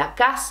 la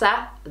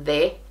casa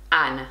de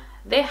Ana,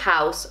 the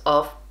house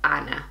of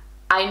Anna.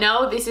 I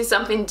know this is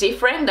something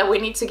different that we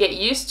need to get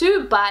used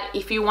to, but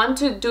if you want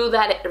to do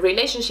that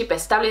relationship,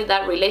 establish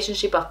that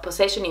relationship of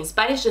possession in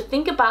Spanish, just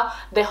think about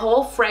the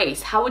whole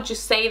phrase. How would you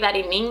say that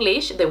in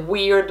English? The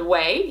weird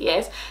way,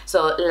 yes?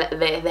 So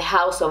the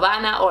house of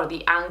Anna, or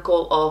the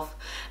uncle of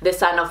the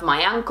son of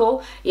my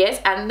uncle,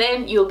 yes? And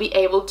then you'll be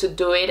able to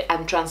do it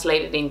and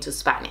translate it into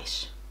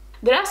Spanish.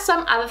 There are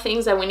some other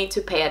things that we need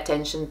to pay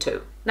attention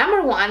to.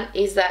 Number one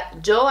is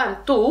that yo and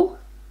tú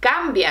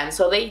cambian,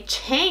 so they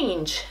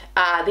change.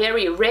 They are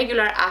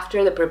irregular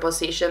after the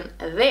preposition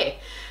de.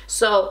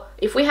 So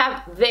if we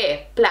have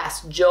de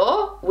plus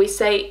yo, we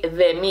say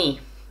de mí.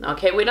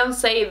 Okay, we don't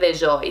say de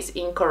yo, it's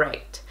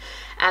incorrect.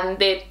 And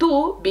de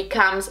tú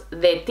becomes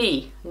de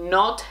ti,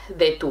 not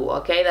de tú.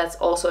 Okay, that's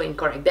also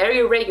incorrect. They're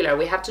irregular,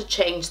 we have to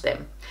change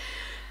them.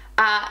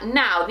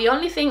 Now, the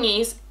only thing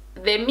is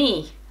de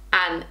mí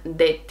and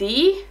de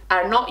ti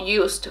are not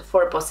used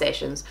for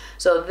possessions.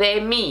 So de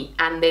mí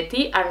and de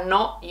ti are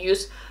not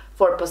used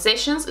for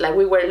possessions, like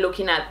we were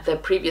looking at the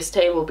previous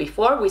table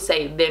before. We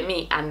say de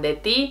mí and de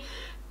ti.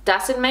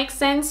 Doesn't make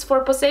sense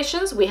for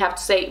possessions. We have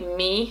to say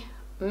mí,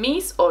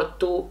 mis, or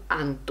tú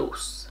and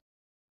tus.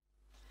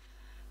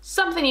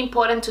 Something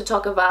important to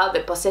talk about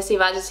the possessive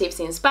adjectives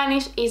in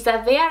Spanish is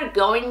that they are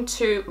going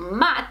to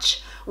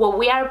match what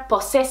we are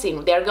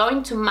possessing. They are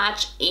going to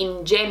match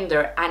in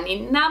gender and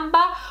in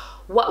number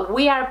what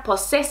we are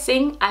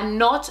possessing, and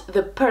not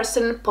the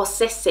person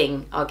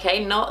possessing,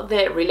 okay? Not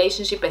the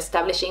relationship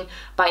establishing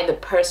by the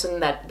person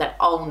that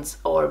owns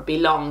or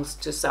belongs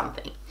to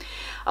something.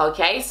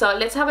 Okay, so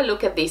let's have a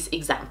look at this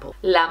example.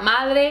 La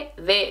madre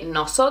de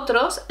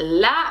nosotros,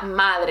 la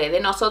madre de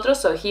nosotros,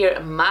 so here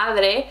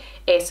madre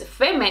is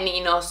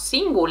femenino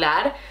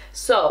singular,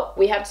 so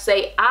we have to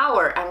say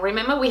our, and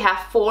remember we have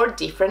 4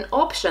 different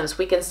options.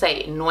 We can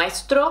say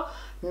nuestro,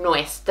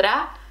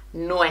 nuestra,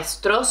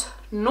 nuestros,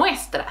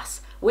 nuestras.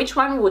 Which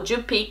one would you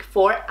pick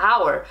for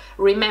our?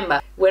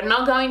 Remember, we're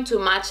not going to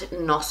match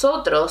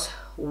nosotros,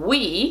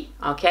 we,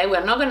 okay?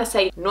 We're not going to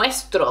say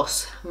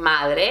nuestros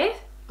madres,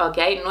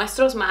 okay?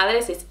 Nuestros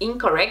madres is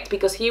incorrect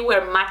because here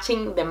we're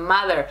matching the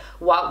mother,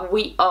 what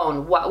we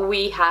own, what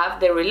we have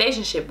the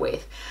relationship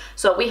with.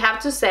 So we have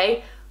to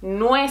say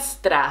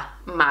nuestra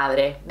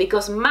madre,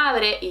 because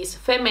madre is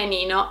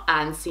femenino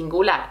and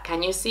singular.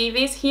 Can you see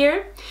this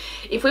here?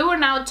 If we were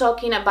now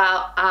talking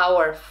about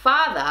our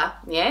father,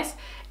 yes,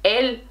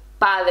 el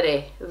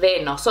padre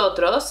de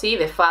nosotros, see,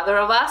 the father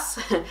of us,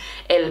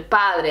 el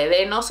padre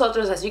de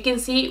nosotros, as you can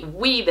see,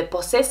 we, the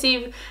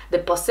possessive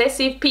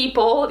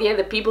people, yeah,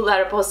 the people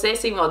that are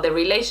possessing, or the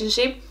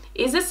relationship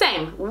is the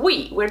same.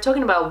 We're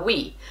talking about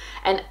we,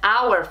 and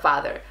our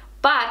father.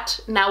 But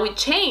now we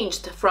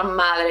changed from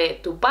madre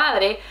to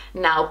padre.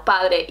 Now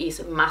padre is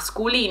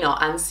masculino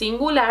and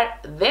singular,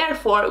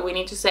 therefore we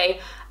need to say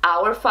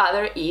our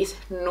father is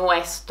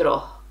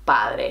nuestro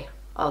padre.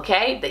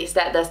 Okay, does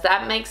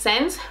that make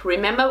sense?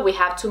 Remember, we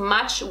have to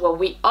match what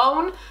we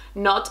own,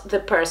 not the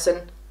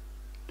person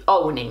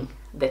owning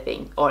the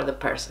thing or the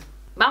person.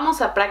 Vamos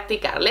a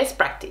practicar, let's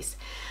practice.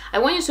 I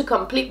want you to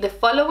complete the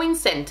following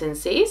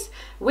sentences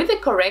with the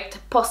correct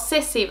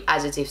possessive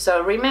adjective.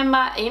 So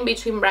remember, in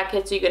between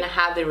brackets, you're gonna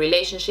have the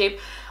relationship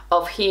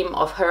of him,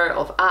 of her,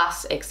 of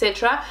us,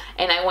 etc.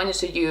 And I want you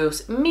to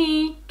use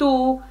me,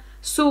 tú,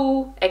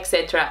 su,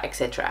 etc.,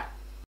 etc.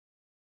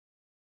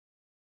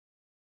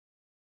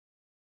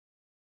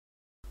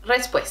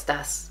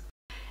 Respuestas.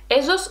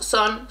 Ellos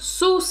son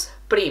sus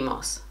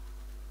primos.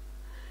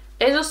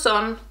 Ellos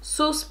son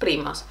sus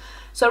primos.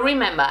 So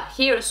remember,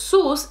 here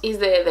sus is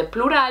the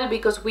plural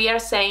because we are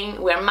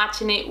saying, we are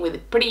matching it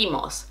with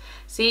primos.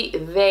 See,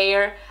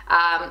 they're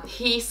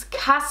his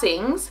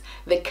cousins.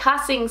 The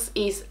cousins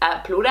is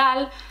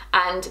plural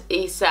and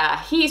is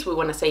his, we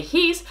want to say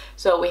his,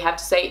 so we have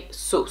to say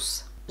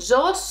sus.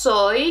 Yo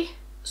soy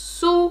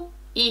su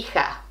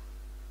hija.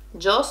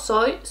 Yo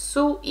soy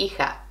su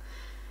hija.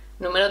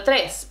 Número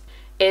 3.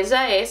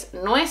 Ella es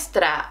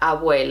nuestra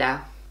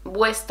abuela.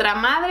 ¿Vuestra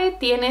madre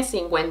tiene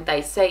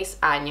 56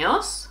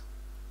 años?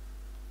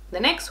 The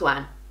next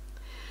one.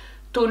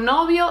 Tu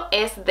novio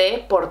es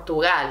de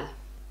Portugal.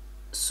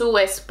 Su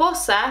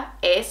esposa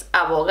es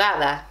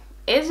abogada.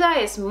 Ella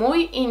es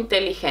muy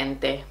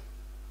inteligente.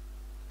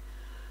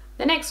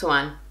 The next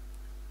one.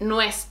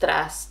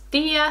 Nuestras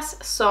tías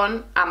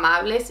son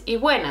amables y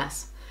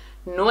buenas.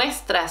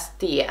 Nuestras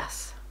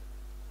tías.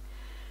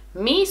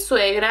 Mi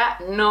suegra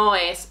no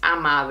es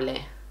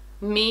amable.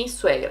 Mi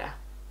suegra.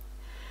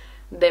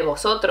 De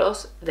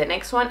vosotros, the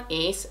next one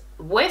is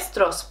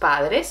vuestros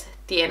padres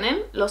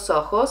tienen los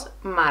ojos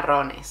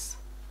marrones.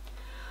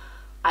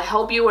 I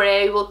hope you were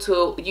able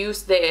to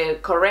use the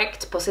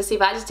correct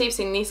possessive adjectives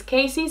in these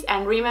cases,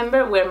 and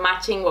remember, we're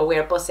matching what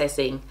we're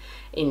possessing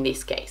in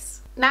this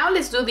case. Now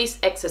let's do this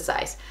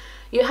exercise.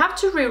 You have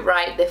to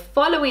rewrite the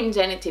following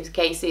genitive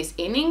cases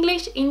in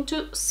English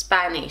into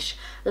Spanish,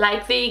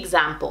 like the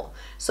example.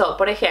 So,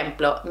 por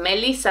ejemplo,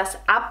 Melissa's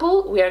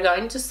apple, we are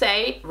going to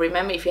say,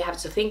 remember, if you have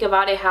to think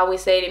about it, how we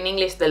say it in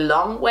English, the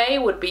long way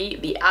would be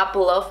the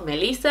apple of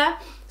Melissa.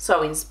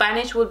 So in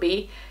Spanish would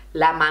be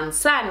la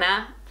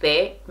manzana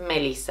de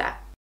Melissa.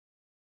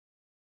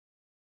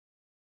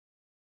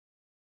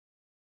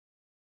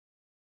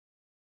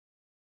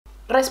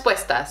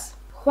 Respuestas.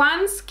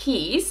 Juan's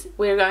keys,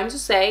 we're going to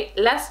say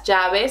las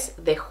llaves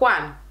de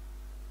Juan.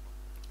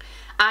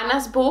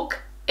 Anna's book,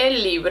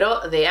 el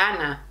libro de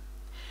Ana.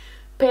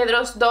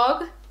 Pedro's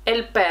dog,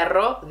 el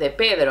perro de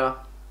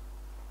Pedro.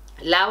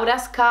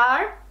 Laura's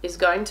car is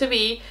going to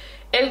be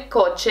el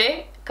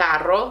coche,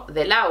 carro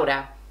de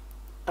Laura.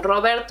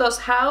 Roberto's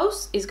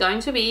house is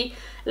going to be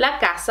la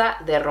casa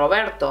de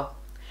Roberto.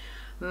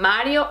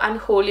 Mario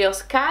and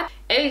Julio's cat,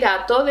 el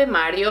gato de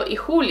Mario y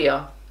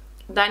Julio.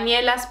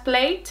 Daniela's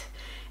plate,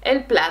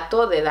 el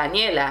plato de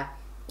Daniela.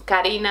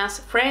 Karina's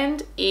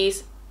friend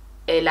is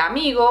el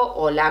amigo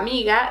o la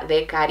amiga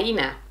de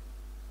Karina.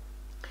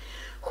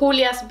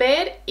 Julia's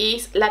bed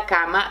is la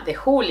cama de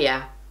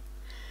Julia.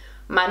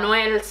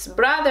 Manuel's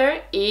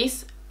brother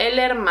is el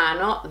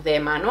hermano de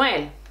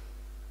Manuel.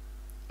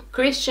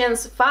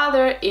 Christian's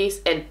father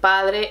is el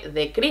padre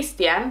de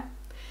Christian.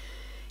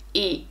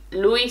 Y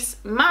Luis'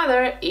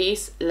 mother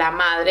is la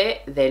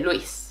madre de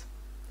Luis.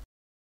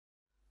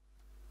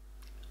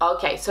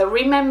 Okay, so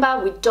remember,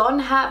 we don't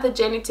have the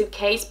genitive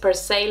case per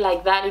se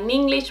like that in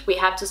English. We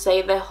have to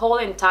say the whole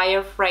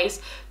entire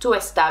phrase to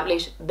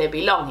establish the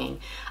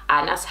belonging.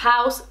 Anna's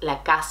house,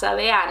 la casa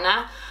de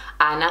Ana.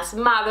 Anna's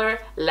mother,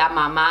 la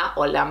mamá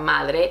o la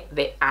madre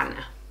de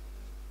Ana.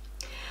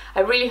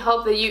 I really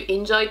hope that you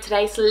enjoyed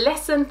today's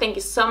lesson. Thank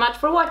you so much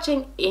for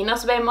watching y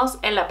nos vemos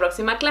en la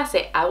próxima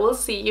clase. I will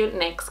see you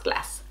next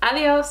class.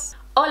 Adiós.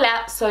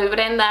 Hola, soy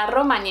Brenda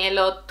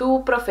Romaniello,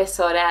 tu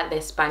profesora de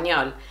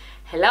español.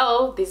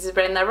 Hello, this is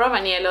Brenda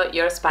Romaniello,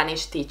 your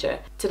Spanish teacher.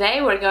 Today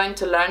we're going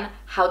to learn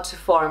how to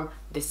form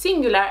the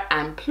singular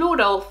and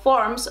plural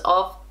forms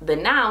of the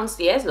nouns,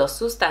 yes, los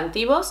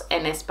sustantivos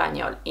en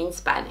español, in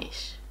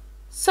Spanish.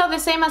 So the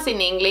same as in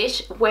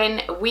English,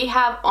 when we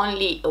have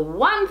only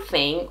one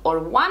thing or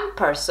one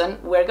person,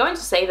 we're going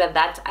to say that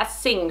that's a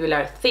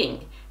singular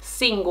thing,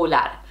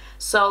 singular.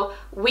 So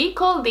we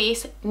call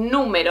this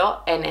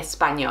número en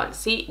español,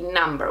 see,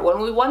 number.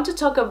 When we want to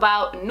talk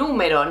about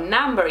número,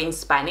 number in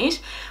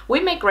Spanish, we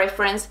make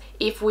reference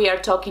if we are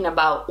talking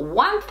about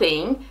one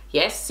thing,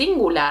 yes,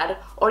 singular,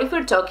 or if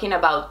we're talking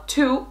about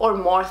two or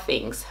more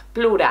things,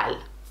 plural.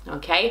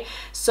 Okay,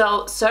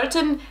 so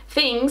certain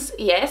things,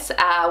 yes,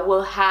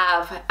 will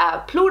have a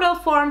plural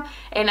form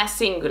and a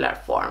singular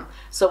form.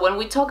 So when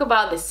we talk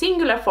about the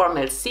singular form,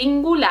 el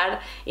singular,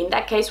 in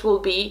that case will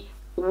be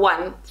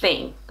one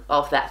thing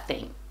of that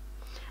thing.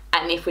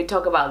 And if we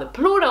talk about the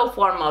plural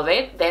form of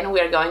it, then we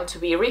are going to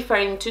be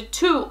referring to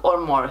two or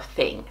more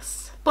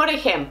things. Por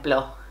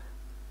ejemplo,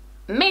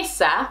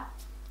 mesa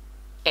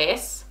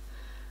es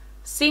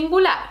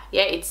singular.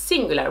 Yeah, it's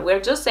singular.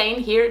 We're just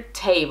saying here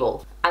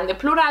table. And the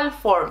plural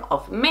form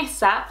of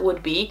mesa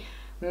would be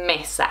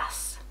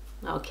mesas.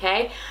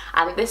 Okay?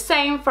 And the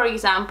same, for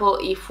example,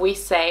 if we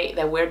say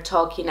that we're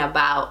talking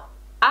about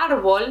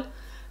árbol,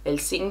 el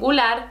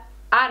singular,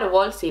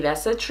 árbol, see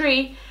that's a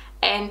tree,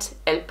 and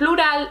el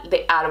plural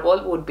de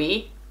árbol would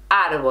be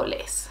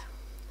árboles.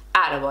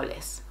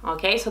 Árboles.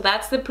 Okay, so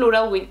that's the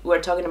plural.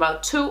 We're talking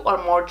about two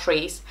or more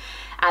trees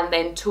and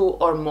then two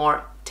or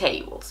more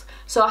tables.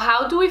 So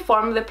how do we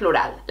form the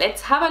plural?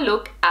 Let's have a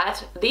look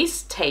at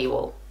this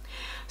table.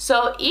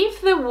 So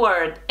if the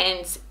word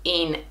ends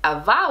in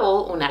a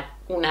vowel,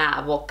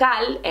 una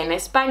vocal en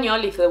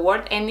español, if the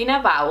word ends in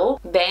a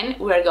vowel, then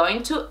we're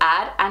going to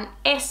add an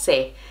S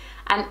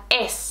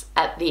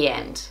at the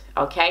end.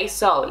 Okay,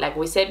 so like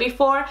we said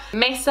before,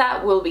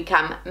 mesa will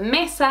become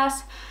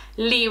mesas,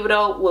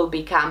 libro will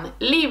become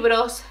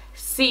libros,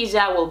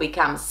 silla will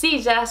become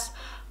sillas,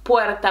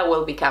 puerta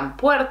will become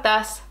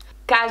puertas,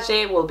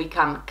 calle will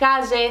become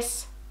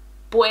calles,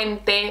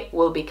 puente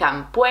will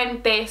become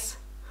puentes,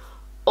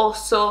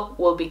 oso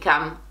will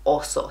become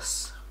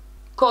osos.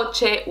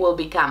 coche will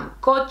become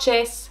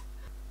coches,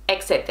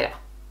 etc.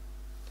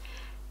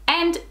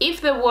 And if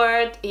the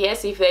word,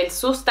 yes, if the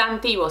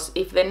sustantivos,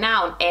 if the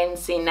noun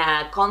ends in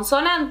a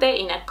consonant,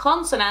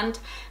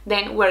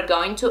 then we're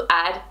going to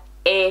add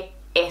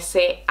es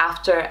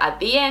after at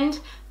the end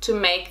to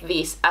make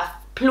this a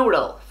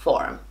plural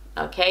form.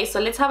 Okay, so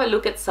let's have a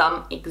look at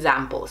some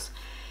examples.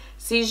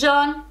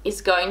 Sillón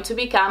is going to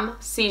become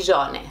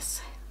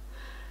sillones.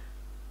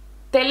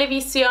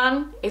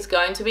 Televisión is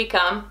going to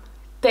become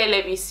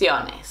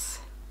televisiones.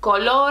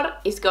 Color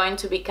is going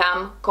to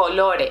become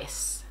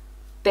colores.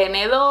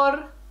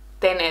 Tenedor,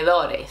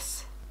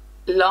 tenedores.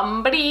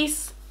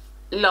 Lombriz,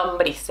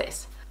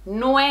 lombrices.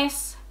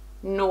 Nuez,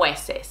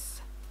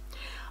 nueces.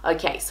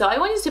 Okay, so I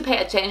want you to pay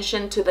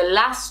attention to the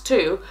last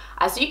two.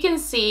 As you can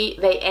see,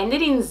 they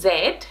ended in Z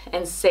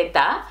and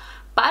zeta,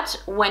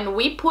 but when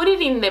we put it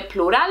in the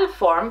plural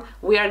form,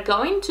 we are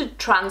going to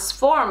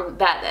transform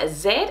that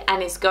Z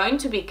and it's going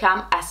to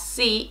become a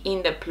C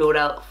in the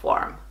plural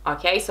form.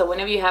 Okay, so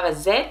whenever you have a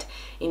Z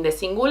in the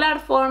singular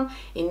form,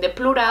 in the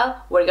plural,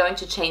 we're going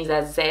to change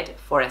that Z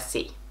for a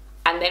C.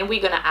 And then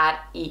we're gonna add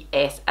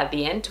ES at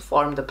the end to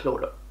form the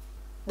plural.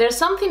 There's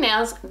something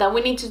else that we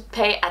need to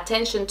pay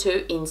attention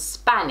to in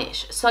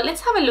Spanish. So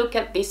let's have a look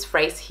at this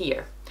phrase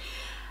here.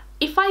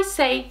 If I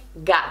say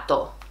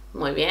gato,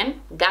 muy bien,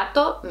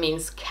 gato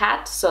means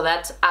cat, so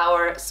that's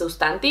our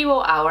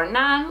sustantivo, our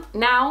noun.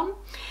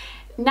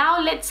 Now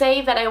let's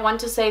say that I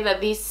want to say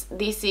that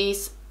this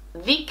is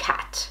the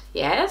cat,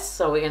 yes?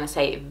 So we're gonna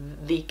say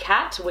the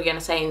cat, we're gonna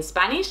say in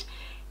Spanish,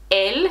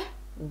 el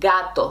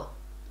gato,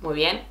 muy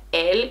bien,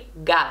 el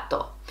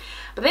gato.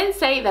 But then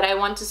say that I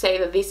want to say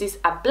that this is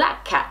a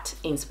black cat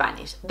in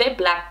Spanish, the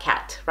black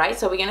cat, right?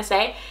 So we're gonna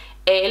say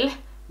el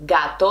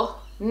gato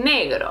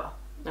negro,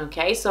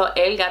 okay? So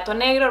el gato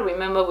negro,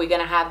 remember we're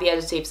gonna have the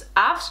adjectives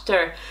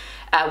after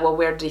what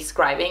we're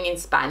describing in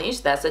Spanish.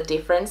 That's a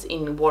difference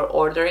in word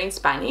order in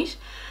Spanish.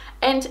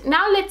 And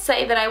now let's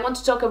say that I want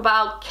to talk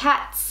about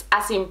cats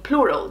as in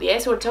plural,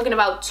 yes? We're talking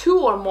about two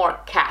or more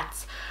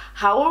cats.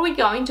 How are we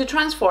going to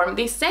transform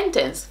this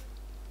sentence?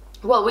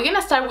 Well, we're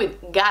gonna start with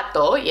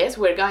gato, yes?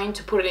 We're going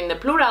to put it in the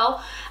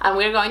plural and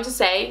we're going to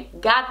say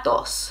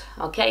gatos,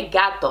 okay?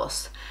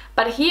 Gatos.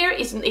 But here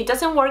it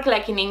doesn't work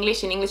like in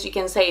English. In English you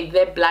can say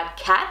the black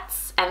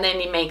cats and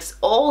then it makes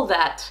all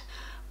that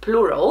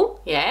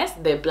plural, yes,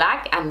 the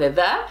black and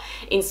the.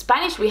 In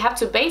Spanish we have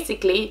to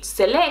basically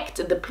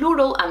select the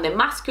plural and the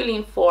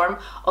masculine form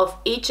of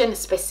each and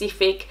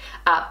specific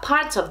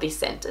parts of this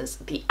sentence.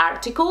 The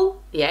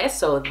article, yes,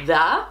 so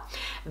the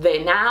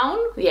noun,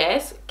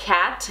 yes,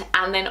 cat,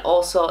 and then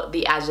also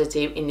the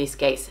adjective, in this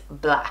case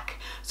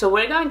black. So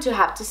we're going to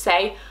have to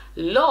say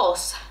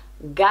los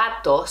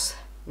gatos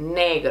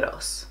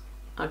negros,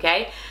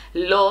 okay?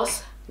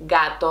 Los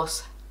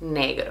gatos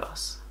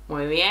negros.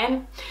 Muy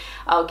bien.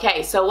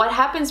 Okay, so what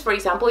happens, for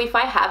example, if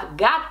I have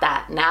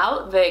gata?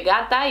 Now the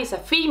gata is a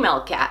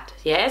female cat,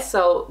 yes?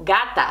 So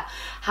gata.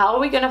 How are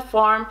we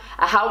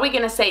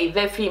gonna say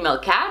the female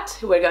cat?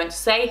 We're going to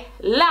say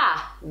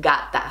la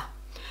gata.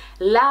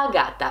 La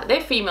gata, the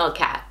female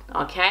cat,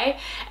 okay?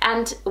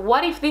 And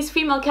what if this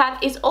female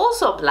cat is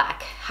also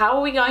black? How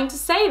are we going to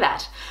say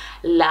that?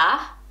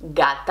 La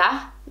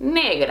gata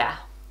negra.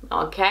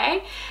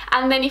 Okay,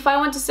 and then if I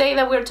want to say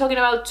that we're talking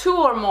about two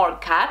or more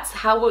cats,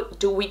 how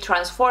do we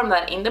transform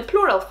that in the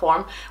plural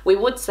form? We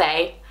would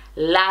say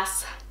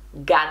las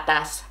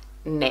gatas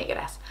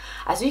negras.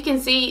 As you can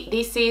see,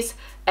 this is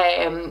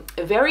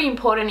very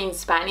important in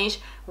Spanish.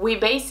 We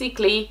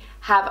basically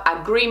have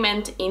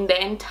agreement in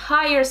the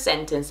entire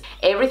sentence.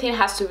 Everything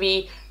has to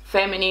be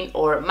feminine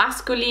or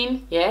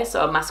masculine, yes,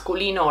 or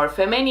masculino or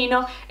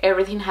femenino.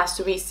 Everything has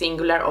to be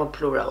singular or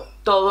plural.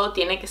 Todo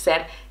tiene que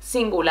ser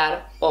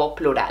singular o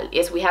plural.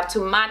 Yes, we have to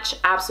match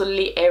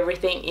absolutely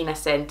everything in a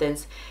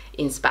sentence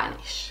in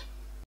Spanish.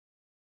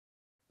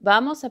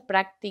 Vamos a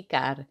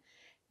practicar.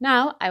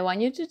 Now, I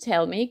want you to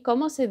tell me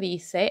cómo se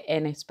dice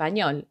en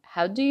español.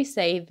 How do you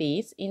say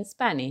this in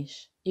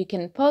Spanish? You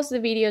can pause the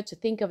video to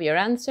think of your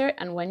answer,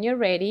 and when you're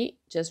ready,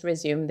 just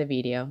resume the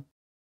video.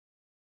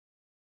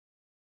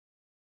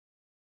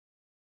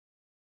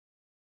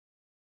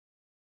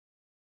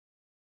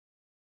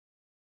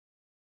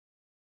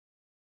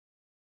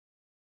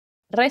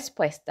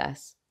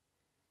 Respuestas.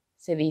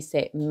 Se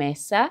dice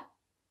mesa,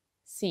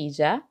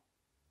 silla,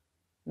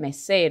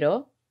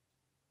 mesero,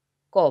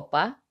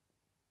 copa,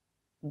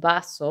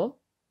 vaso,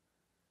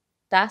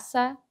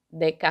 taza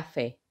de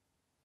café,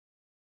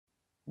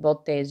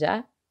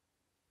 botella,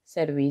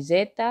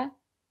 servilleta,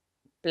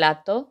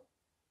 plato,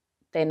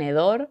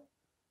 tenedor,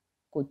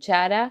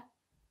 cuchara,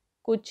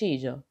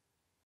 cuchillo.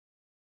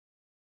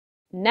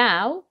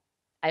 Now,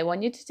 I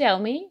want you to tell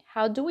me,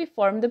 how do we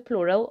form the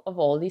plural of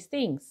all these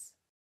things?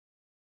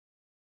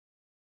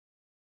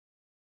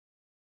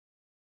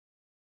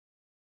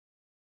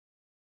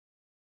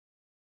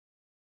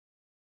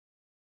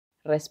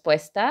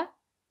 Respuesta: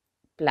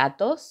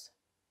 platos,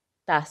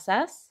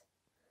 tazas,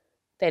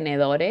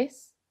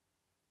 tenedores,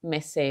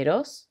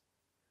 meseros,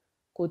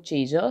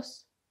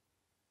 cuchillos,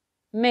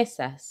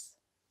 mesas,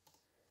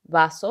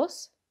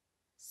 vasos,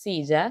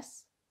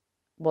 sillas,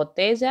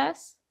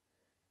 botellas,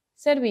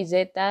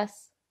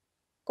 servilletas,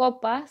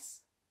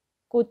 copas,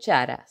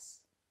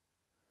 cucharas.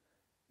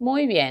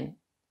 Muy bien,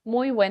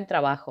 muy buen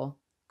trabajo.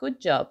 Good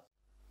job.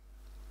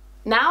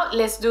 Now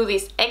let's do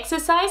this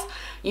exercise.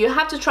 You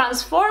have to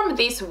transform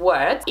these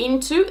words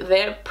into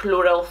their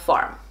plural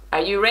form.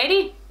 Are you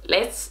ready?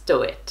 Let's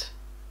do it.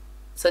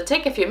 So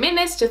take a few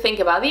minutes to think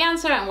about the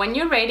answer, and when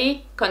you're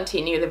ready,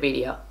 continue the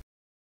video.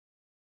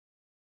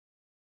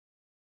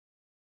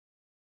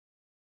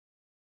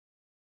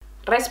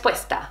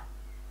 Respuesta.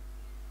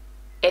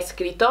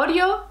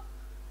 Escritorio,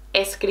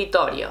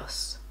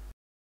 escritorios.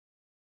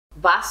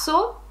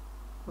 Vaso,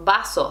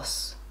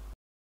 vasos.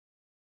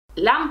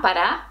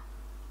 Lámpara,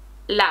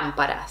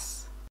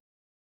 lámparas.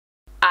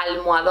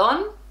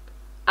 Almohadón,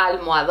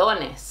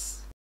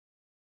 almohadones.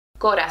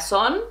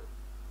 Corazón,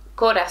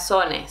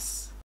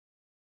 corazones.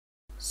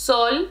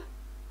 Sol,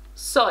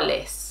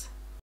 soles.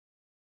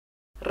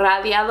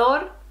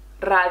 Radiador,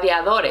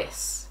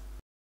 radiadores.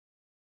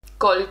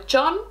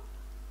 Colchón,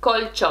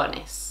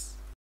 colchones.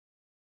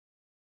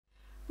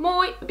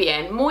 Muy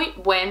bien, muy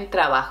buen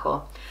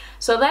trabajo.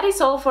 So that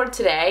is all for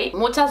today.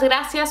 Muchas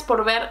gracias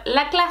por ver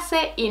la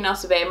clase y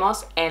nos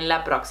vemos en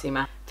la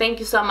próxima. Thank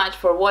you so much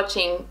for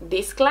watching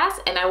this class,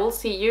 and I will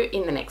see you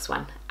in the next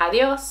one.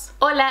 Adiós.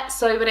 Hola,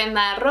 soy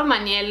Brenda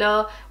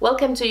Romaniello.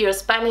 Welcome to your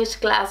Spanish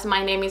class.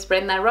 My name is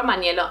Brenda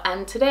Romaniello,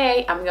 and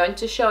today I'm going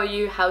to show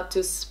you how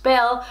to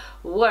spell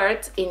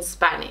words in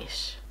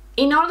Spanish.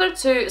 In order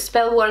to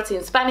spell words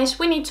in Spanish,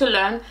 we need to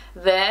learn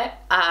the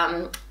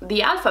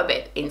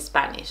alphabet in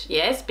Spanish,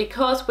 yes?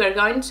 Because we're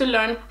going to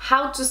learn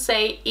how to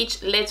say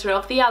each letter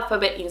of the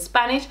alphabet in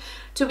Spanish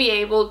to be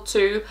able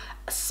to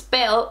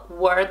spell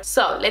words.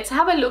 So let's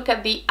have a look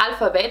at the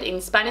alphabet. In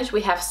Spanish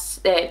we have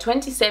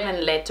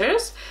 27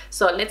 letters,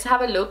 so let's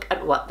have a look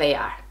at what they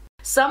are.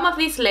 Some of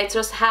these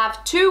letters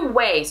have two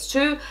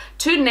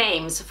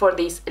names for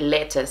these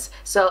letters.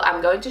 So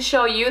I'm going to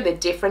show you the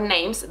different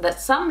names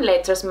that some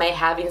letters may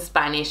have in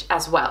Spanish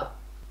as well.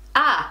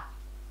 A,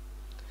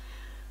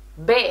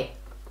 B.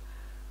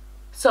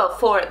 So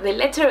for the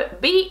letter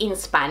B in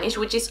Spanish,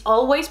 which is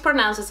always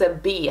pronounced as a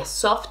B, a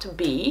soft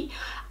B,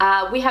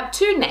 we have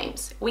two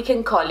names. We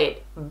can call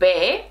it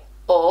B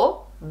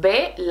or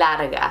B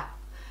larga.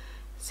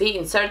 See,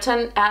 in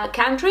certain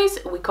countries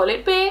we call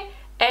it B,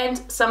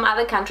 and some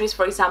other countries,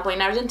 for example in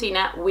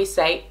Argentina, we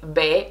say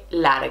B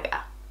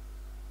larga.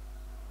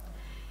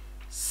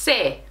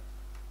 C,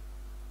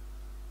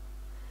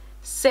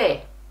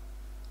 C,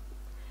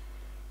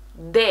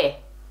 D,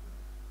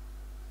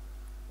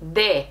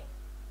 D,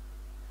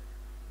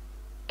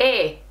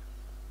 E,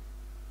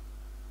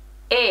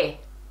 E,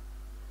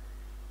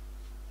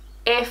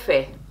 F,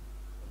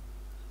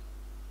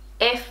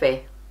 F,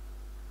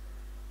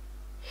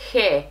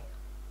 G,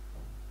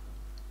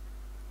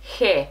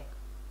 G.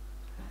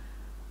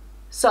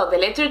 So the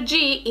letter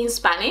G in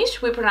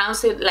Spanish, we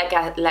pronounce it like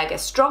a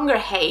stronger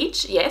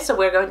H, yes? So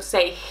we're going to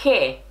say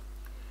G,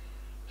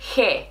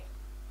 G.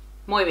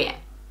 Muy bien.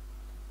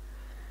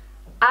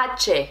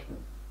 H,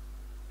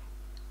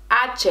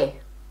 H.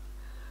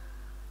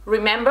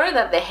 Remember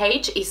that the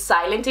H is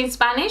silent in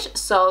Spanish,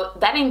 so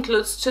that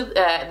includes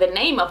the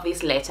name of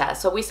this letter.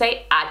 So we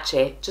say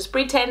H, just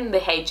pretend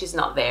the H is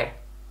not there.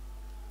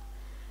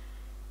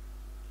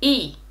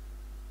 I,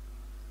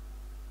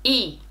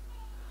 I.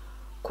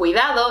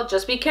 Cuidado,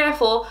 just be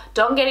careful,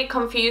 don't get it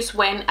confused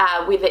when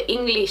with the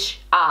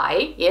English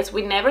I. Yes,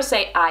 we never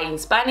say I in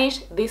Spanish.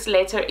 This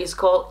letter is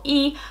called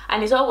I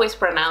and is always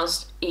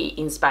pronounced I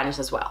in Spanish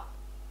as well.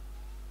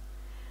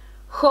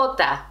 J,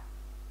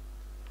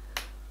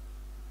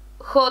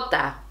 J,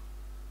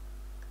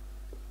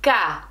 K,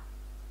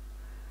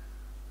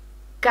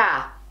 K,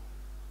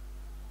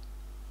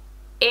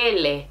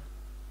 L,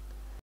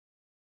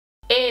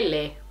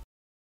 L,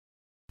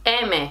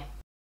 M,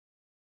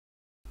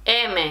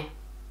 M,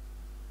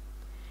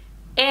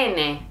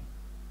 N,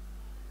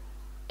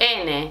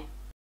 N,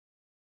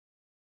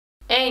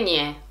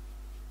 ñ,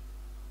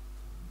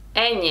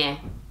 ñ,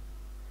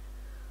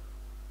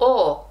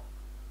 O,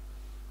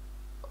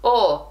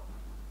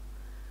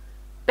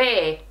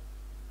 P,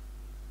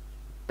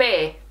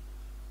 P,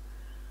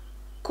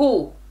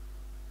 Q,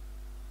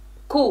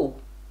 Q,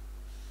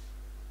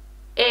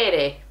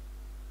 R,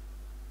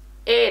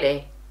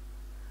 R.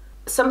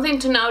 Something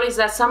to note is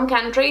that some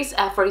countries,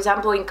 for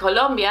example in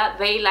Colombia,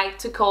 they like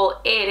to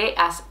call R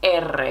as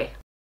R.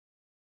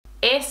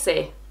 S,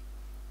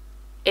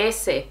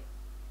 S,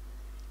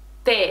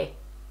 T,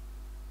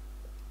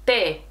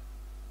 T,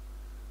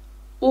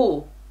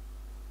 U,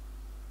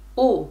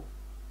 U,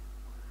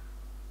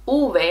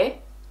 V,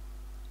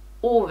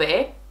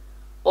 V,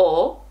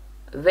 O,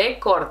 V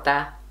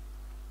corta,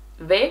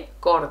 V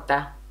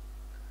corta,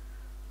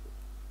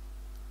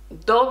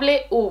 W,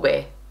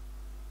 W,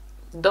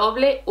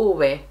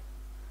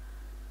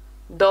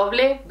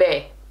 W,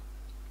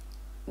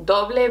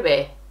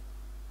 W,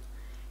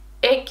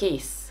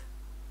 X,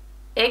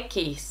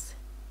 X,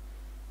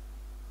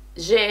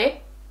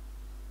 Y,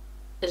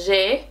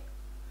 Y,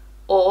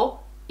 O,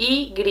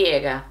 Y,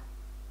 Y,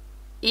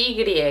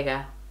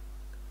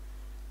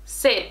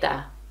 Z,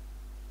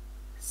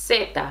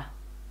 Z.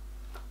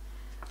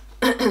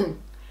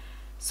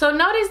 So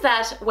notice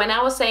that when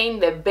I was saying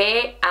the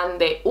B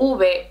and the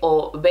V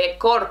or B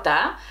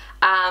corta,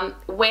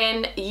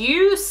 when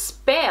you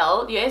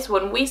spell, yes,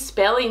 when we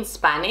spell in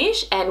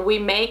Spanish and we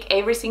make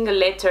every single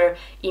letter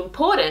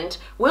important,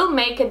 we'll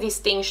make a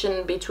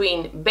distinction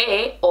between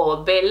B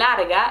or B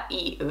larga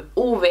y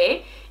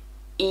V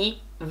y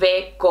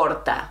V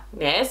corta,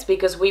 yes,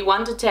 because we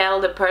want to tell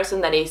the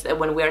person that is,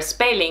 when we are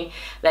spelling,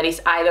 that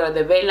is either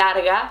the V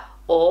larga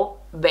or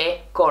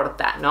V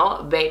corta,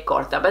 no? V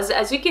corta. But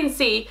as you can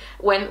see,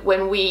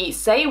 when we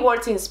say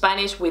words in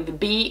Spanish with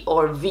B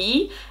or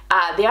V,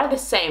 they are the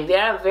same. They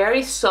are a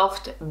very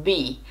soft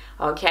V,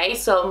 okay?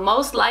 So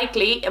most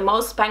likely,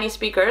 most Spanish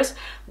speakers,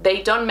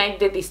 they don't make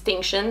the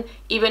distinction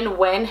even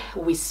when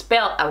we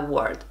spell a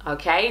word,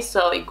 okay?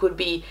 So it could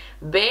be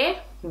V,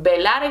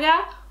 V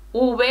larga,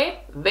 V,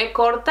 V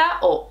corta,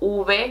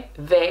 or V,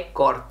 V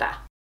corta.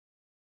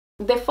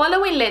 The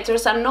following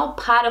letters are not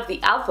part of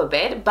the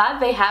alphabet, but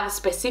they have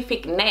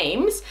specific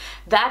names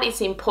that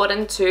is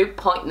important to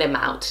point them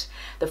out.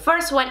 The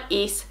first one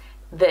is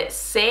the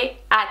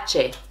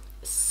CH,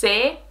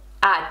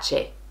 CH,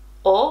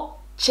 o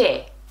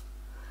che.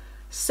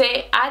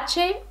 CH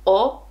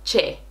o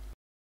che.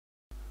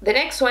 The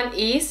next one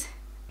is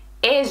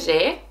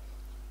elle,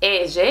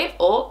 elle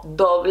o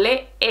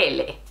doble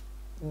L,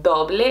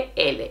 doble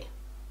L.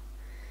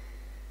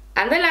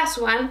 And the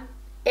last one,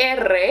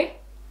 R,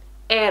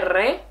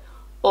 R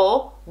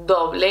o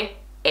doble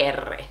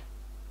R.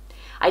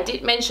 I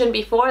did mention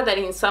before that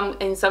in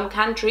some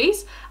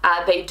countries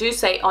they do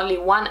say only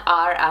one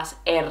R as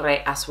R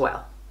as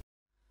well.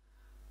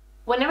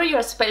 Whenever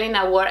you're spelling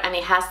a word and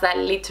it has that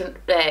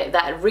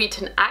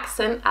written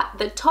accent at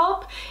the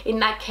top, in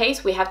that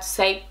case we have to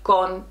say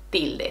con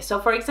tilde. So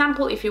for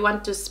example, if you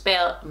want to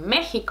spell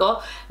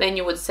Mexico, then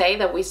you would say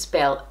that we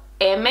spell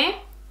M,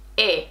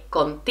 E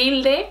con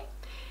tilde,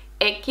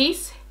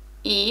 X,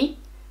 I,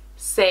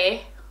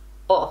 C,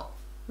 O,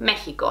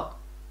 Mexico.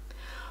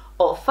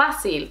 O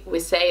fácil, we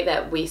say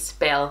that we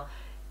spell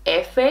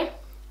F,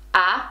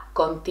 A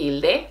con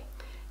tilde,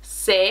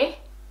 C,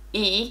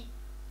 I,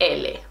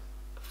 L.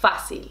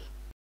 Fácil.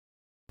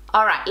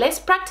 Alright, let's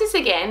practice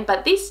again,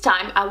 but this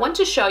time I want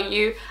to show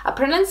you a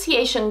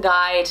pronunciation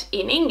guide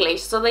in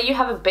English so that you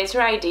have a better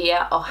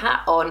idea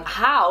on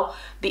how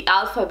the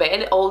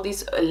alphabet, all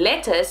these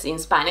letters in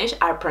Spanish,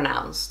 are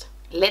pronounced.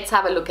 Let's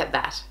have a look at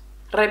that.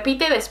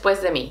 Repite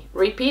después de mí.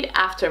 Repeat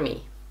after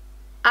me.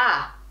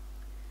 A,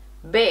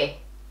 B,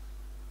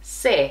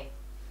 C,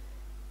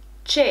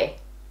 Ch,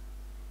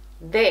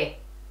 D,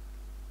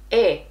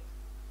 E,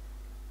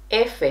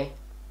 F,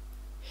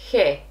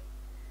 G,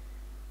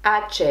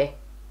 H,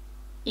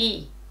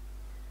 I,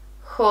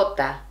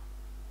 J,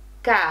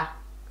 K,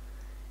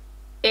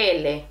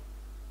 L,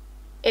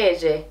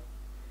 L,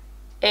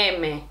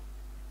 M,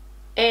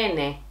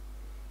 N,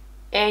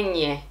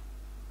 Ñ,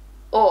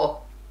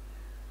 O,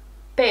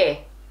 P,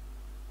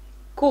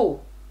 Q,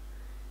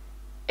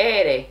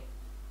 R,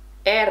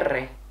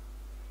 R,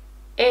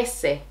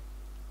 S,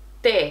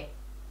 T,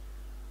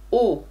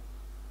 U,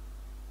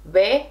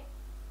 V,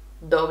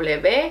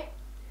 W,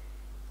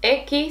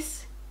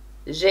 X,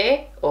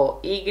 Y o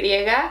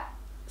Y,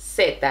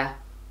 Z.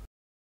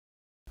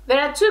 There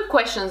are two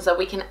questions that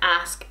we can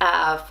ask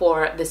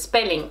for the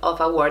spelling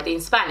of a word in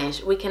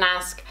Spanish. We can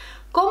ask,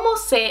 ¿cómo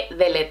se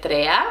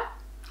deletrea?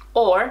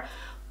 Or,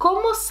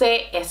 ¿cómo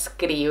se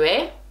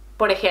escribe?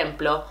 Por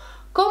ejemplo,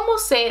 ¿cómo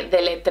se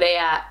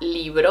deletrea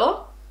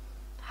libro?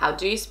 How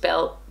do you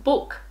spell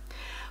book?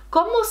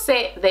 ¿Cómo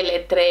se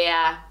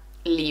deletrea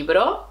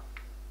libro?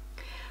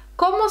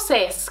 ¿Cómo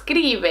se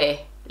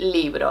escribe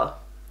libro?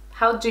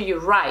 How do you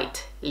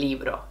write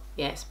libro?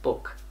 Yes,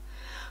 book.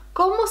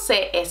 ¿Cómo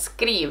se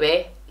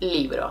escribe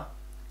libro?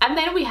 And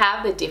then we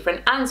have the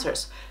different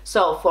answers.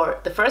 So for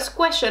the first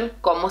question,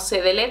 ¿cómo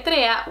se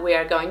deletrea? We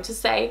are going to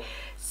say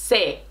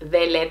se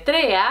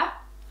deletrea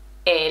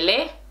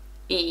L,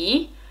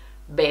 I,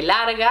 B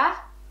larga,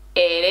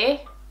 R,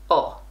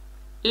 O.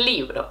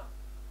 Libro.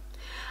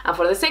 And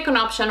for the second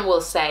option,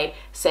 we'll say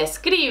se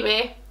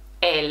escribe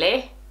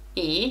L,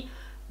 I,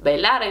 B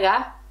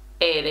larga,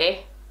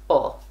 R,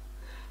 O.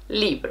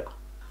 Libro.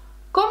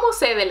 ¿Cómo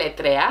se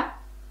deletrea?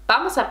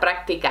 Vamos a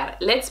practicar.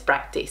 Let's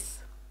practice.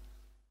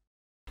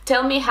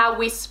 Tell me how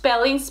we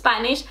spell in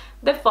Spanish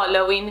the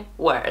following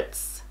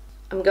words.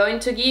 I'm going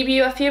to give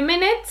you a few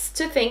minutes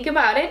to think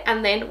about it,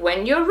 and then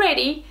when you're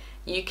ready,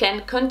 you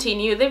can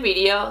continue the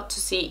video to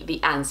see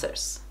the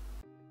answers.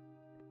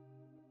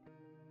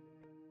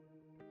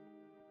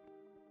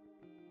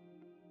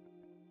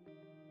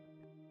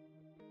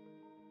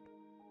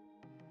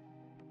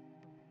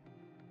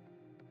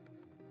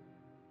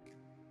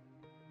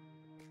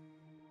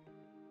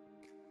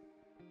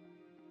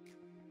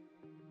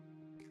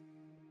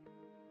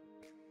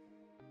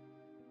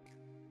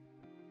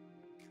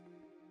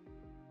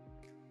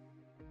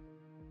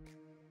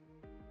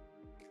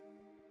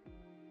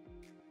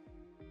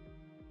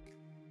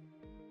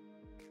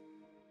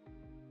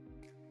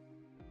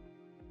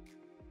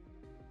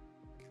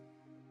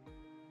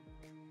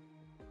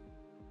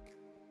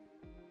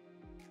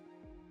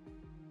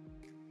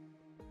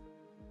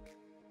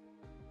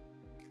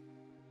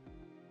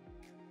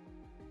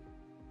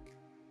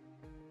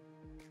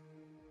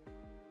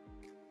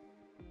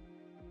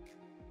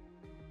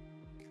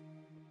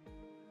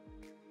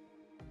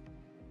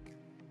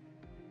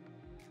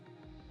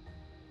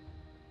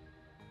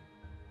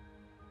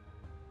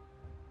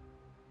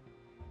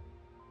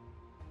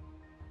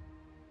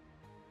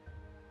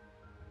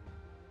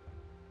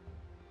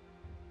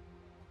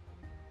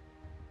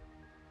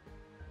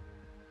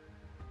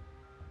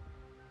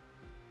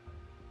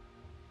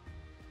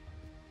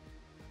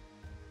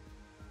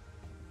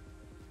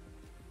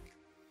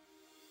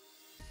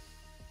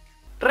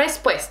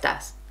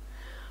 Respuestas.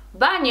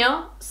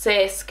 Baño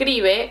se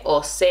escribe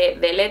o se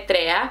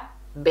deletrea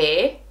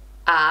B-A-Ñ-O.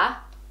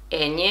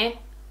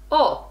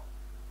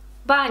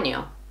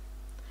 Baño.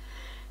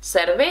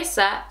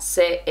 Cerveza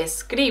se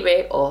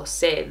escribe o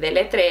se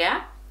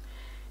deletrea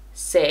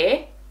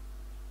C-E-R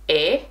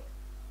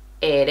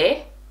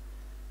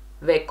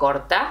V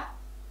corta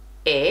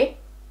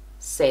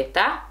E-Z-A.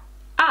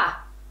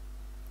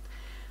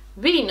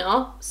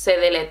 Vino se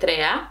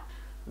deletrea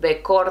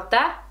V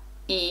corta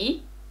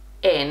I-N-O.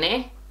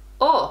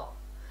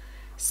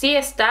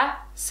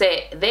 Siesta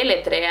se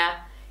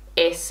deletrea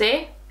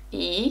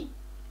S-I-E-S-T-A.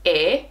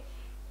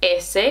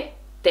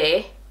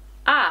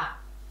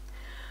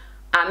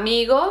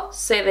 Amigo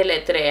se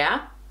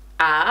deletrea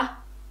A-M-I-G-O.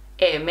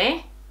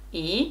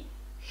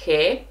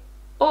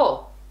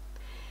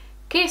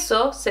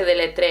 Queso se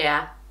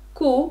deletrea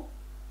Q-U-E-S-O.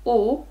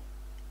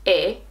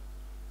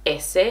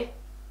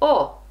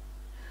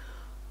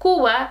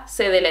 Cuba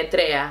se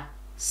deletrea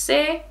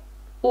C-U-B-A.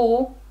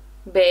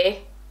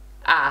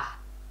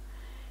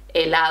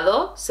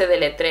 Helado se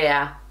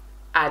deletrea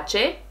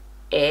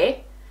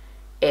H-E-L-A-D-O.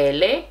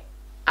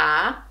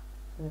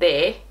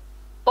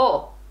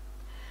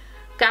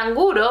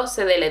 Canguro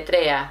se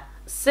deletrea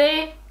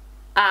C-A-N-G-U-R-O.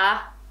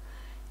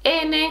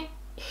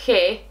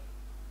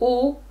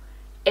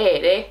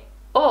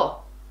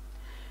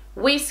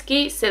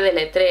 Whisky se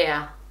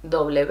deletrea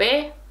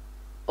W-O-W-H-I-S-K-Y-O-Y.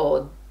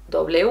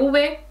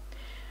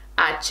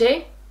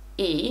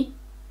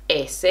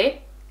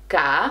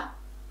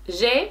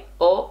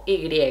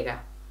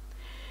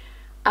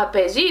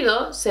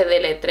 Apellido se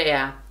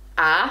deletrea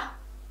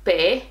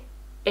A-P-E-L-L-I-D-O.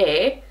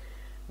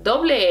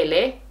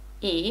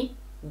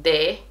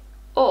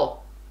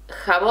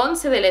 Jabón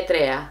se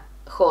deletrea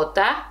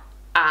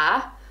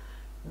J-A-B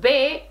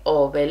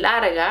o B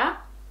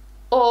larga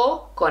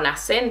O con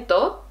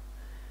acento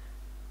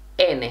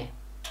N.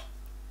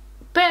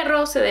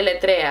 Perro se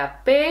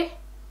deletrea P-E-R-R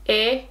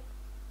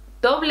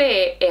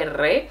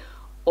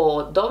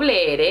o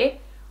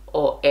R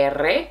o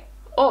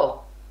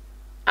R-O.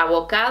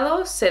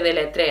 Avocado se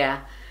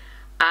deletrea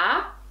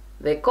A,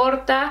 V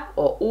corta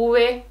o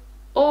V,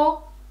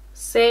 O,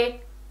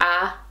 C,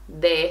 A,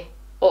 D,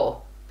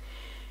 O.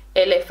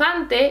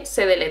 Elefante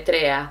se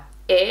deletrea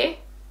E,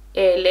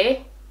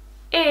 L,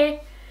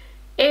 E,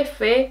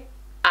 F,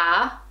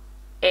 A,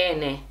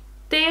 N,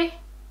 T,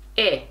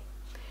 E.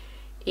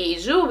 Y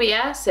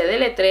lluvia se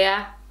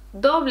deletrea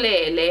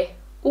doble L,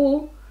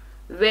 U,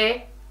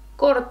 V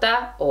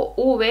corta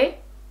o V,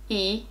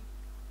 I,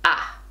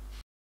 A.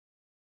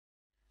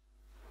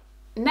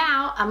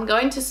 Now I'm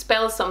going to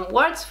spell some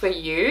words for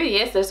you.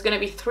 Yes, there's going to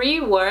be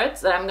 3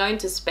 words that I'm going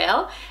to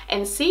spell,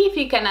 and see if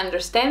you can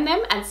understand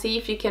them and see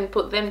if you can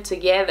put them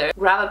together.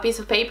 Grab a piece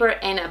of paper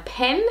and a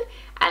pen,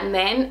 and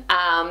then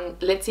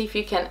let's see if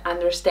you can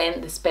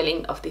understand the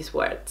spelling of these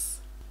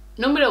words.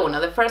 Número 1,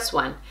 the first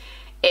one.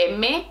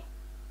 M-E-S-A.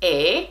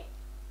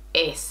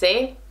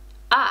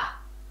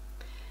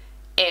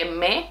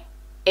 M-E-S-A.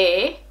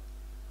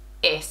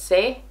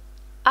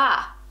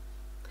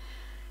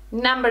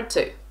 Number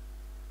 2.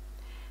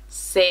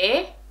 C-O-C-H-E.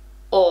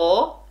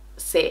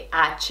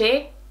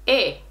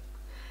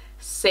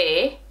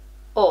 C-O-C-H-E.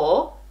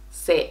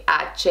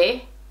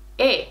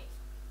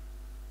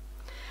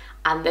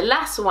 And the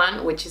last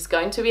one, which is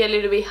going to be a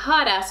little bit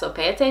harder, so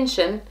pay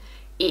attention,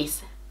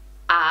 is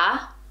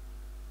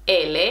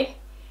A-L-M-O-H-A-V-A.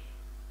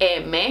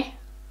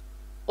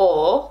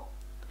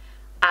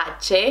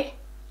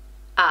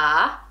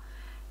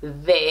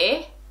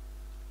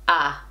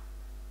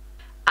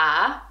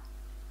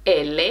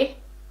 A-L-M-O-H-A-V-A.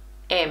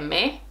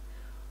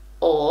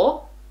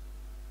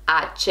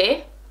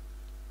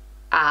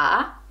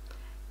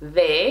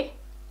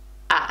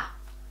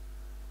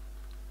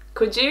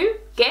 Could you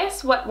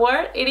guess what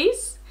word it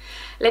is?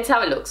 Let's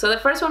have a look. So the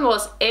first one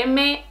was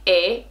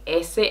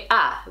M-E-S-A.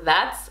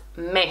 That's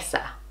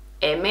mesa.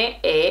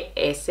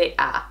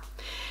 M-E-S-A.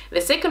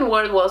 The second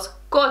word was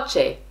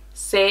coche.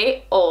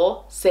 C-O-C-H-E.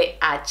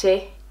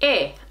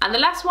 And the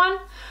last one,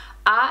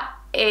 A-L-M-O-H-A-D-A.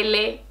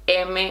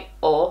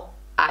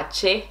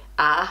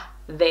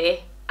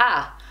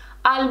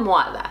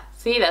 Almohada.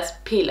 See, that's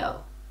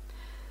pillow.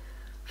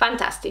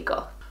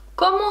 Fantástico.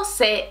 ¿Cómo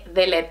se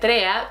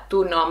deletrea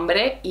tu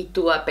nombre y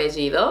tu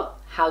apellido?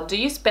 How do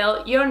you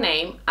spell your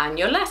name and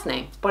your last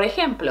name? Por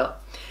ejemplo,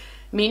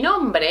 mi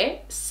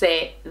nombre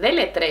se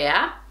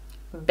deletrea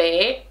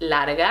B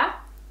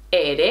larga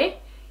R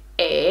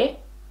E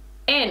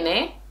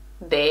N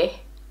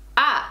D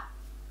A.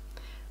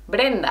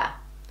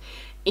 Brenda.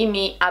 Y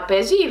mi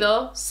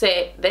apellido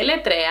se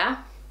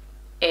deletrea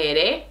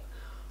R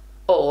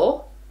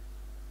O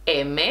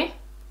M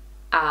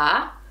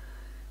A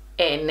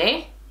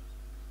N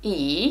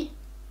I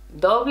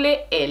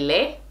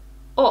L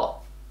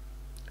O.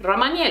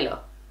 Romaniello.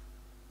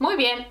 Muy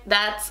bien,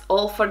 that's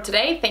all for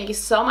today. Thank you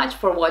so much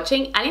for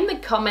watching, and in the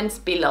comments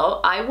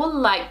below I would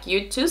like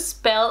you to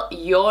spell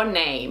your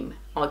name.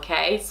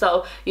 Okay,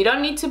 so you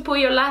don't need to put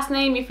your last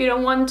name if you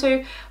don't want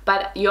to,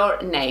 but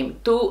your name,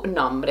 tu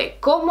nombre.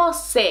 ¿Cómo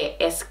se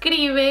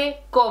escribe?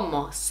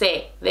 ¿Cómo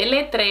se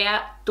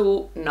deletrea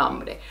tu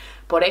nombre?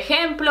 Por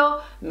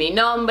ejemplo, mi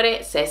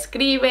nombre se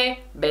escribe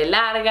B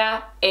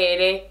larga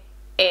R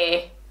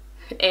E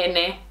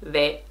N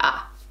D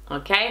A.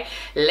 Okay,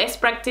 let's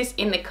practice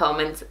in the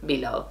comments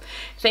below.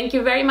 Thank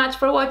you very much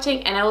for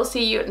watching and I will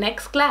see you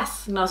next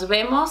class. Nos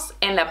vemos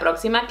en la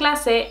próxima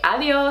clase.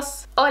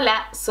 Adiós.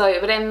 Hola, soy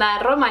Brenda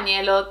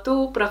Romaniello,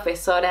 tu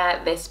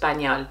profesora de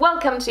español.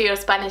 Welcome to your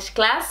Spanish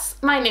class.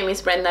 My name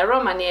is Brenda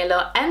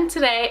Romaniello and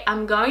today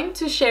I'm going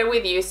to share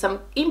with you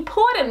some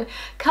important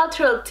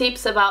cultural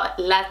tips about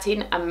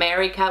Latin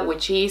America,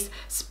 which is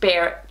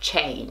spare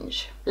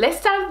change.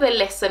 Let's start the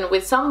lesson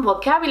with some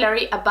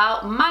vocabulary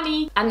about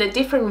money and the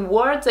different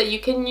words that you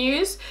can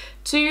use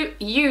to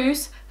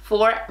use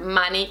for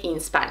money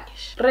in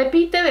Spanish.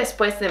 Repite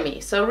después de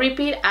mí, so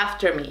repeat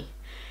after me.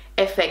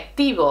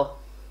 Efectivo,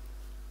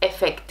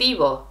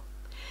 efectivo.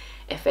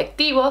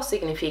 Efectivo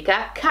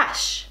significa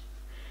cash.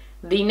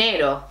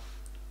 Dinero,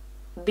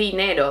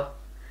 dinero.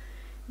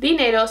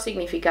 Dinero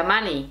significa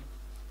money.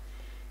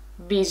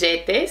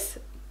 Billetes,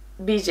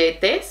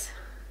 billetes.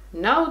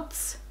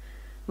 Notes,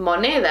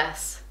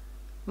 monedas,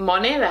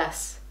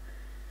 monedas.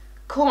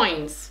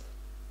 Coins,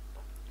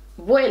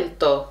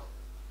 vuelto,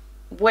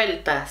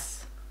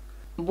 vueltas.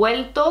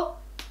 Vuelto,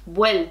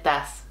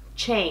 vueltas.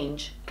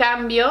 Change.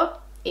 Cambio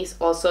is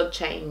also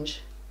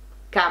change.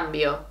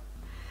 Cambio.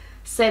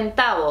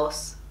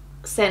 Centavos,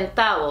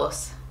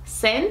 centavos.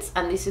 Cents,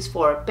 and this is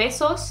for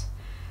pesos.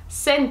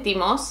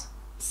 Céntimos,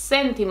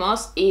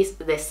 céntimos is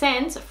the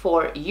cents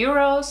for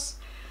euros.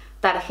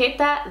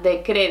 Tarjeta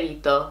de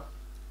crédito,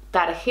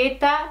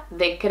 tarjeta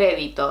de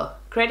crédito,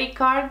 credit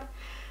card.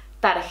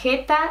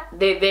 Tarjeta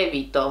de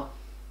débito,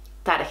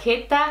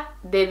 tarjeta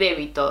de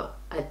débito,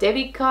 a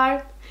debit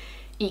card.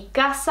 Y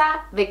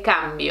casa de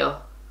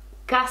cambio,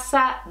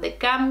 casa de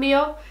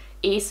cambio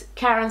is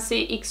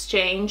currency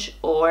exchange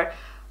or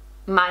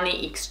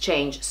money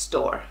exchange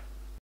store.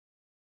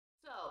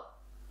 So,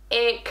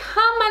 a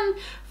common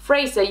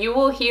phrase that you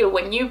will hear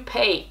when you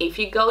pay, if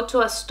you go to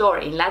a store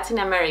in Latin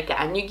America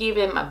and you give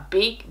them a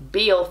big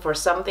bill for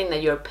something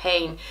that you're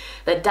paying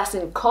that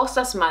doesn't cost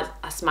as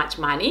much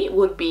money,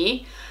 would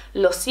be,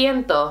 lo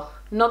siento,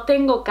 no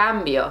tengo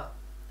cambio.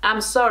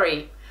 I'm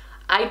sorry,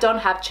 I don't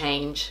have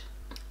change.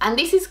 And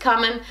this is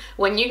common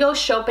when you go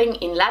shopping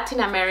in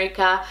Latin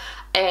America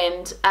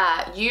and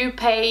you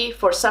pay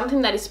for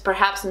something that is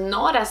perhaps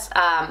not as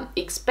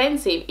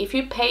expensive. If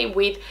you pay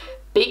with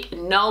big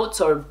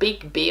notes or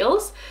big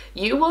bills,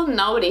 you will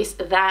notice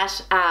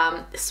that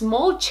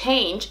small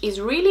change is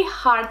really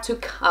hard to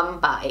come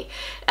by.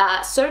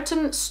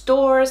 Certain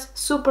stores,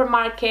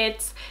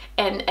 supermarkets,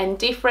 and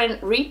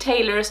different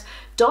retailers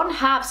don't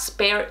have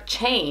spare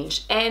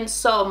change, and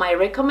so my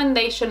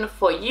recommendation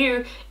for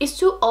you is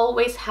to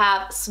always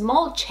have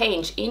small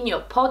change in your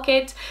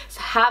pocket.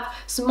 Have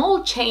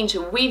small change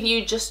with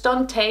you. Just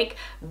don't take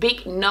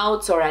big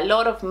notes or a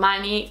lot of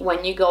money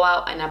when you go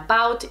out and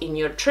about in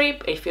your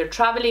trip, if you're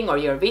traveling or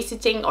you're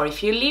visiting or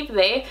if you live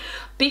there,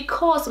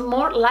 because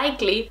more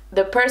likely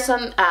the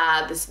person,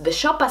 the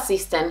shop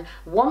assistant,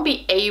 won't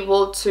be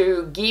able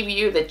to give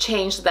you the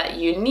change that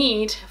you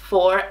need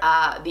for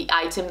the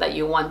item that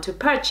you want to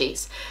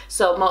purchase.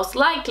 So most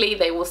likely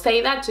they will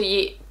say that to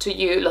you,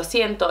 lo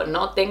siento,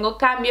 no tengo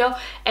cambio,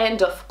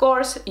 and of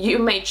course you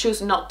may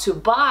choose not to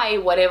buy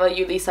whatever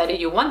you decided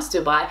you want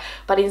to buy,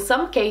 but in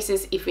some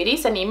cases, if it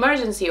is an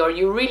emergency or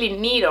you really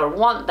need or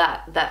want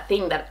that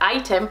thing, that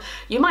item,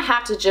 you might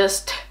have to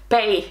just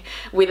pay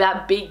with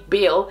that big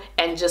bill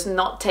and just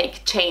not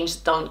take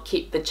change, don't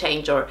keep the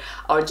change, or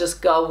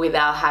just go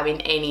without having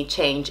any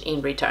change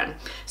in return.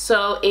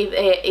 So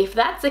if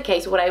that's the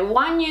case, what I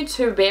want you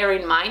to bear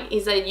in mind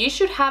is that you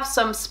should have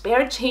some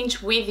spare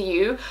change with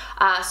you.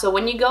 So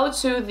when you go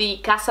to the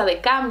Casa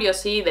de Cambio,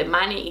 see, the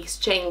money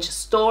exchange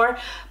store,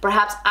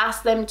 perhaps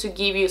ask them to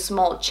give you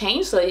small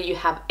change so that you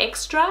have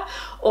extra.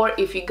 Or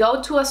if you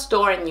go to a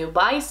store and you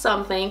buy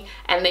something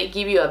and they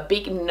give you a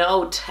big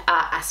note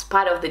as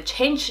part of the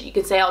change, you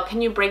can say, oh,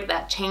 can you break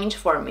that change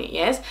for me?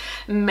 Yes.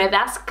 ¿Me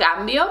das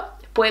cambio?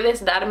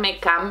 ¿Puedes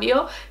darme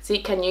cambio?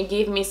 Sí, can you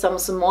give me some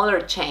smaller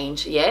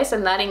change? Yes,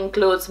 and that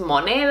includes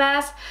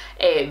monedas,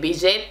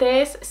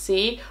 billetes,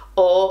 sí,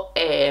 o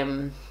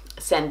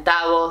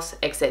centavos,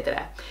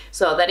 etc.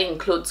 So that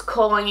includes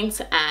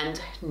coins and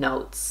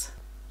notes.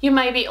 You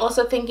might be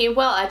also thinking,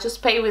 well, I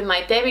just pay with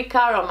my debit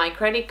card or my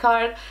credit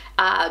card.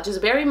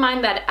 Just bear in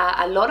mind that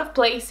a lot of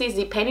places,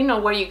 depending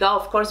on where you go,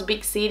 of course,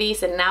 big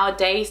cities, and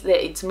nowadays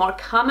it's more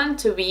common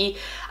to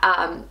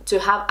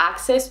have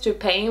access to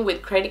paying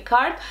with credit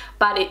card,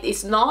 but it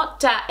is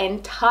not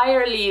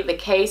entirely the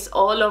case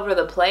all over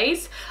the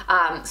place,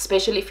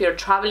 especially if you're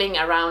traveling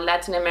around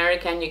Latin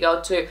America and you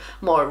go to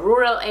more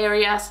rural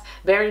areas.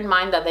 Bear in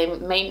mind that they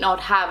may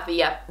not have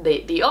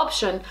the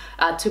option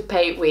to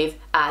pay with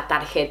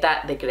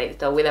tarjeta de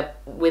crédito,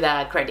 with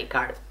a credit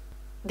card.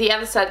 The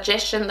other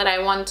suggestion that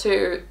I want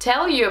to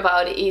tell you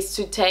about is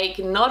to take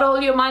not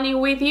all your money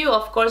with you.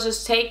 Of course,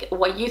 just take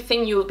what you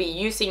think you'll be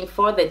using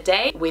for the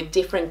day with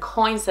different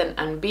coins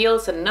and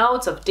bills and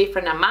notes of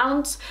different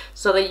amounts,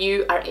 so that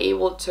you are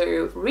able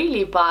to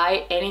really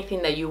buy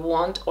anything that you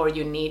want or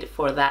you need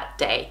for that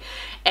day.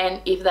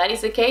 And if that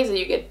is the case, that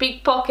you get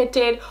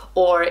pickpocketed,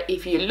 or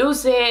if you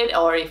lose it,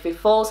 or if it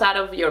falls out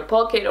of your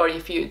pocket, or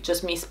if you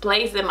just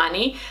misplace the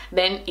money,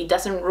 then it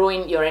doesn't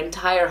ruin your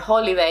entire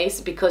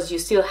holidays, because you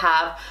still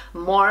have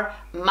more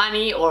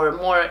money or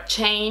more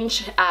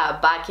change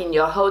back in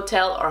your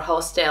hotel or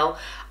hostel,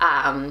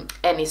 and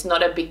it's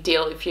not a big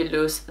deal if you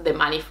lose the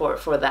money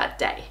for that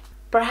day.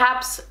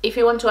 Perhaps if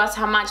you want to ask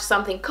how much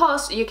something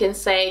costs, you can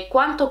say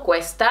 ¿cuánto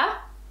cuesta?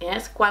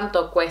 Yes,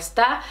 ¿cuánto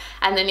cuesta?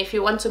 And then if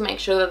you want to make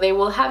sure that they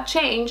will have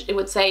change, it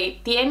would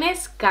say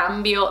 ¿tienes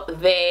cambio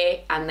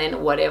de? And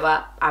then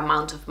whatever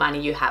amount of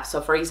money you have.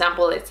 So for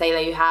example, let's say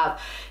that you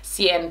have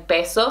 100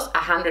 pesos,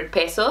 100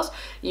 pesos,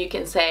 you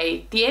can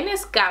say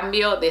 ¿tienes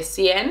cambio de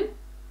 100?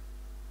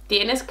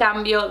 ¿Tienes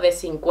cambio de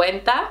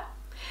 50?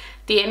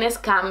 ¿Tienes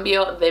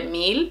cambio de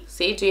 1000?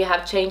 See, do you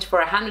have change for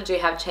 100? Do you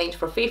have change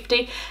for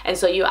 50? And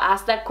so you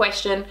ask that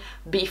question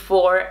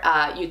before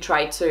you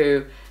try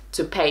to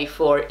pay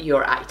for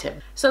your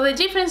item. So the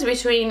difference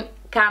between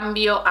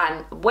cambio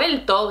and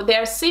vuelto,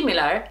 they're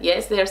similar.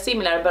 Yes, they're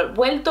similar, but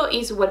vuelto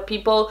is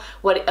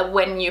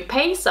when you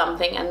pay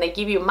something and they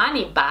give you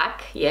money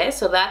back. Yes,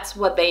 so that's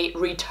what they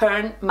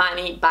return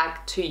money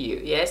back to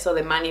you. Yes, so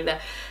the money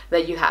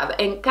that you have.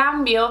 And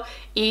cambio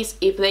is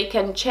if they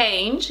can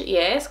change.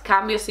 Yes,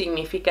 cambio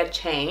significa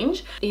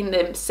change in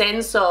the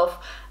sense of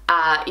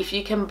if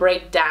you can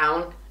break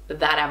down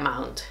that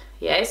amount.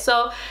 Yes,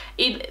 so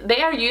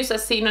they are used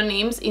as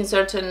synonyms in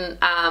certain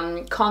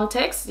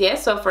contexts.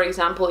 Yes, so for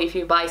example, if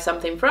you buy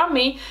something from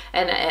me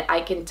and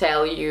I can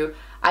tell you,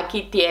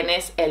 aquí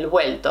tienes el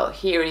vuelto,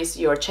 here is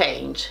your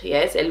change.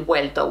 Yes, el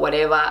vuelto,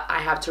 whatever I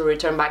have to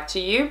return back to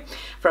you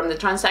from the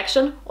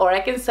transaction. Or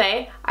I can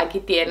say,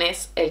 aquí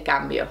tienes el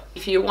cambio.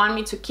 If you want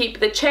me to keep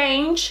the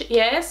change,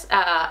 yes,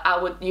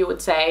 you would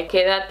say,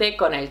 quédate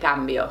con el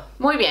cambio.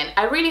 Muy bien,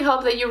 I really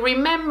hope that you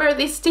remember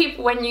this tip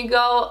when you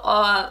go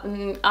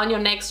on your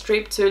next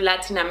trip to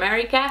Latin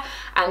America,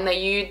 and that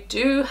you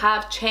do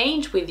have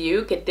change with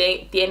you, que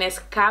tienes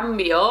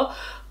cambio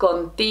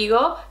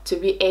contigo, to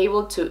be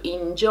able to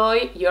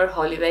enjoy your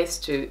holidays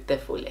to the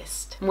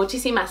fullest.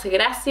 Muchísimas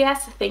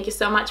gracias. Thank you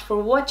so much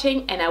for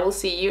watching, and I will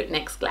see you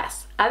next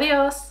class.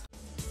 Adios.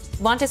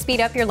 Want to speed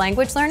up your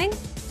language learning?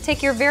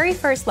 Take your very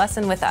first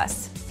lesson with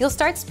us. You'll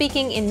start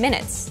speaking in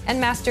minutes and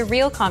master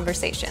real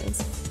conversations.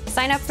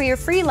 Sign up for your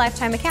free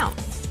lifetime account.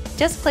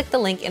 Just click the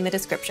link in the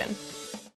description.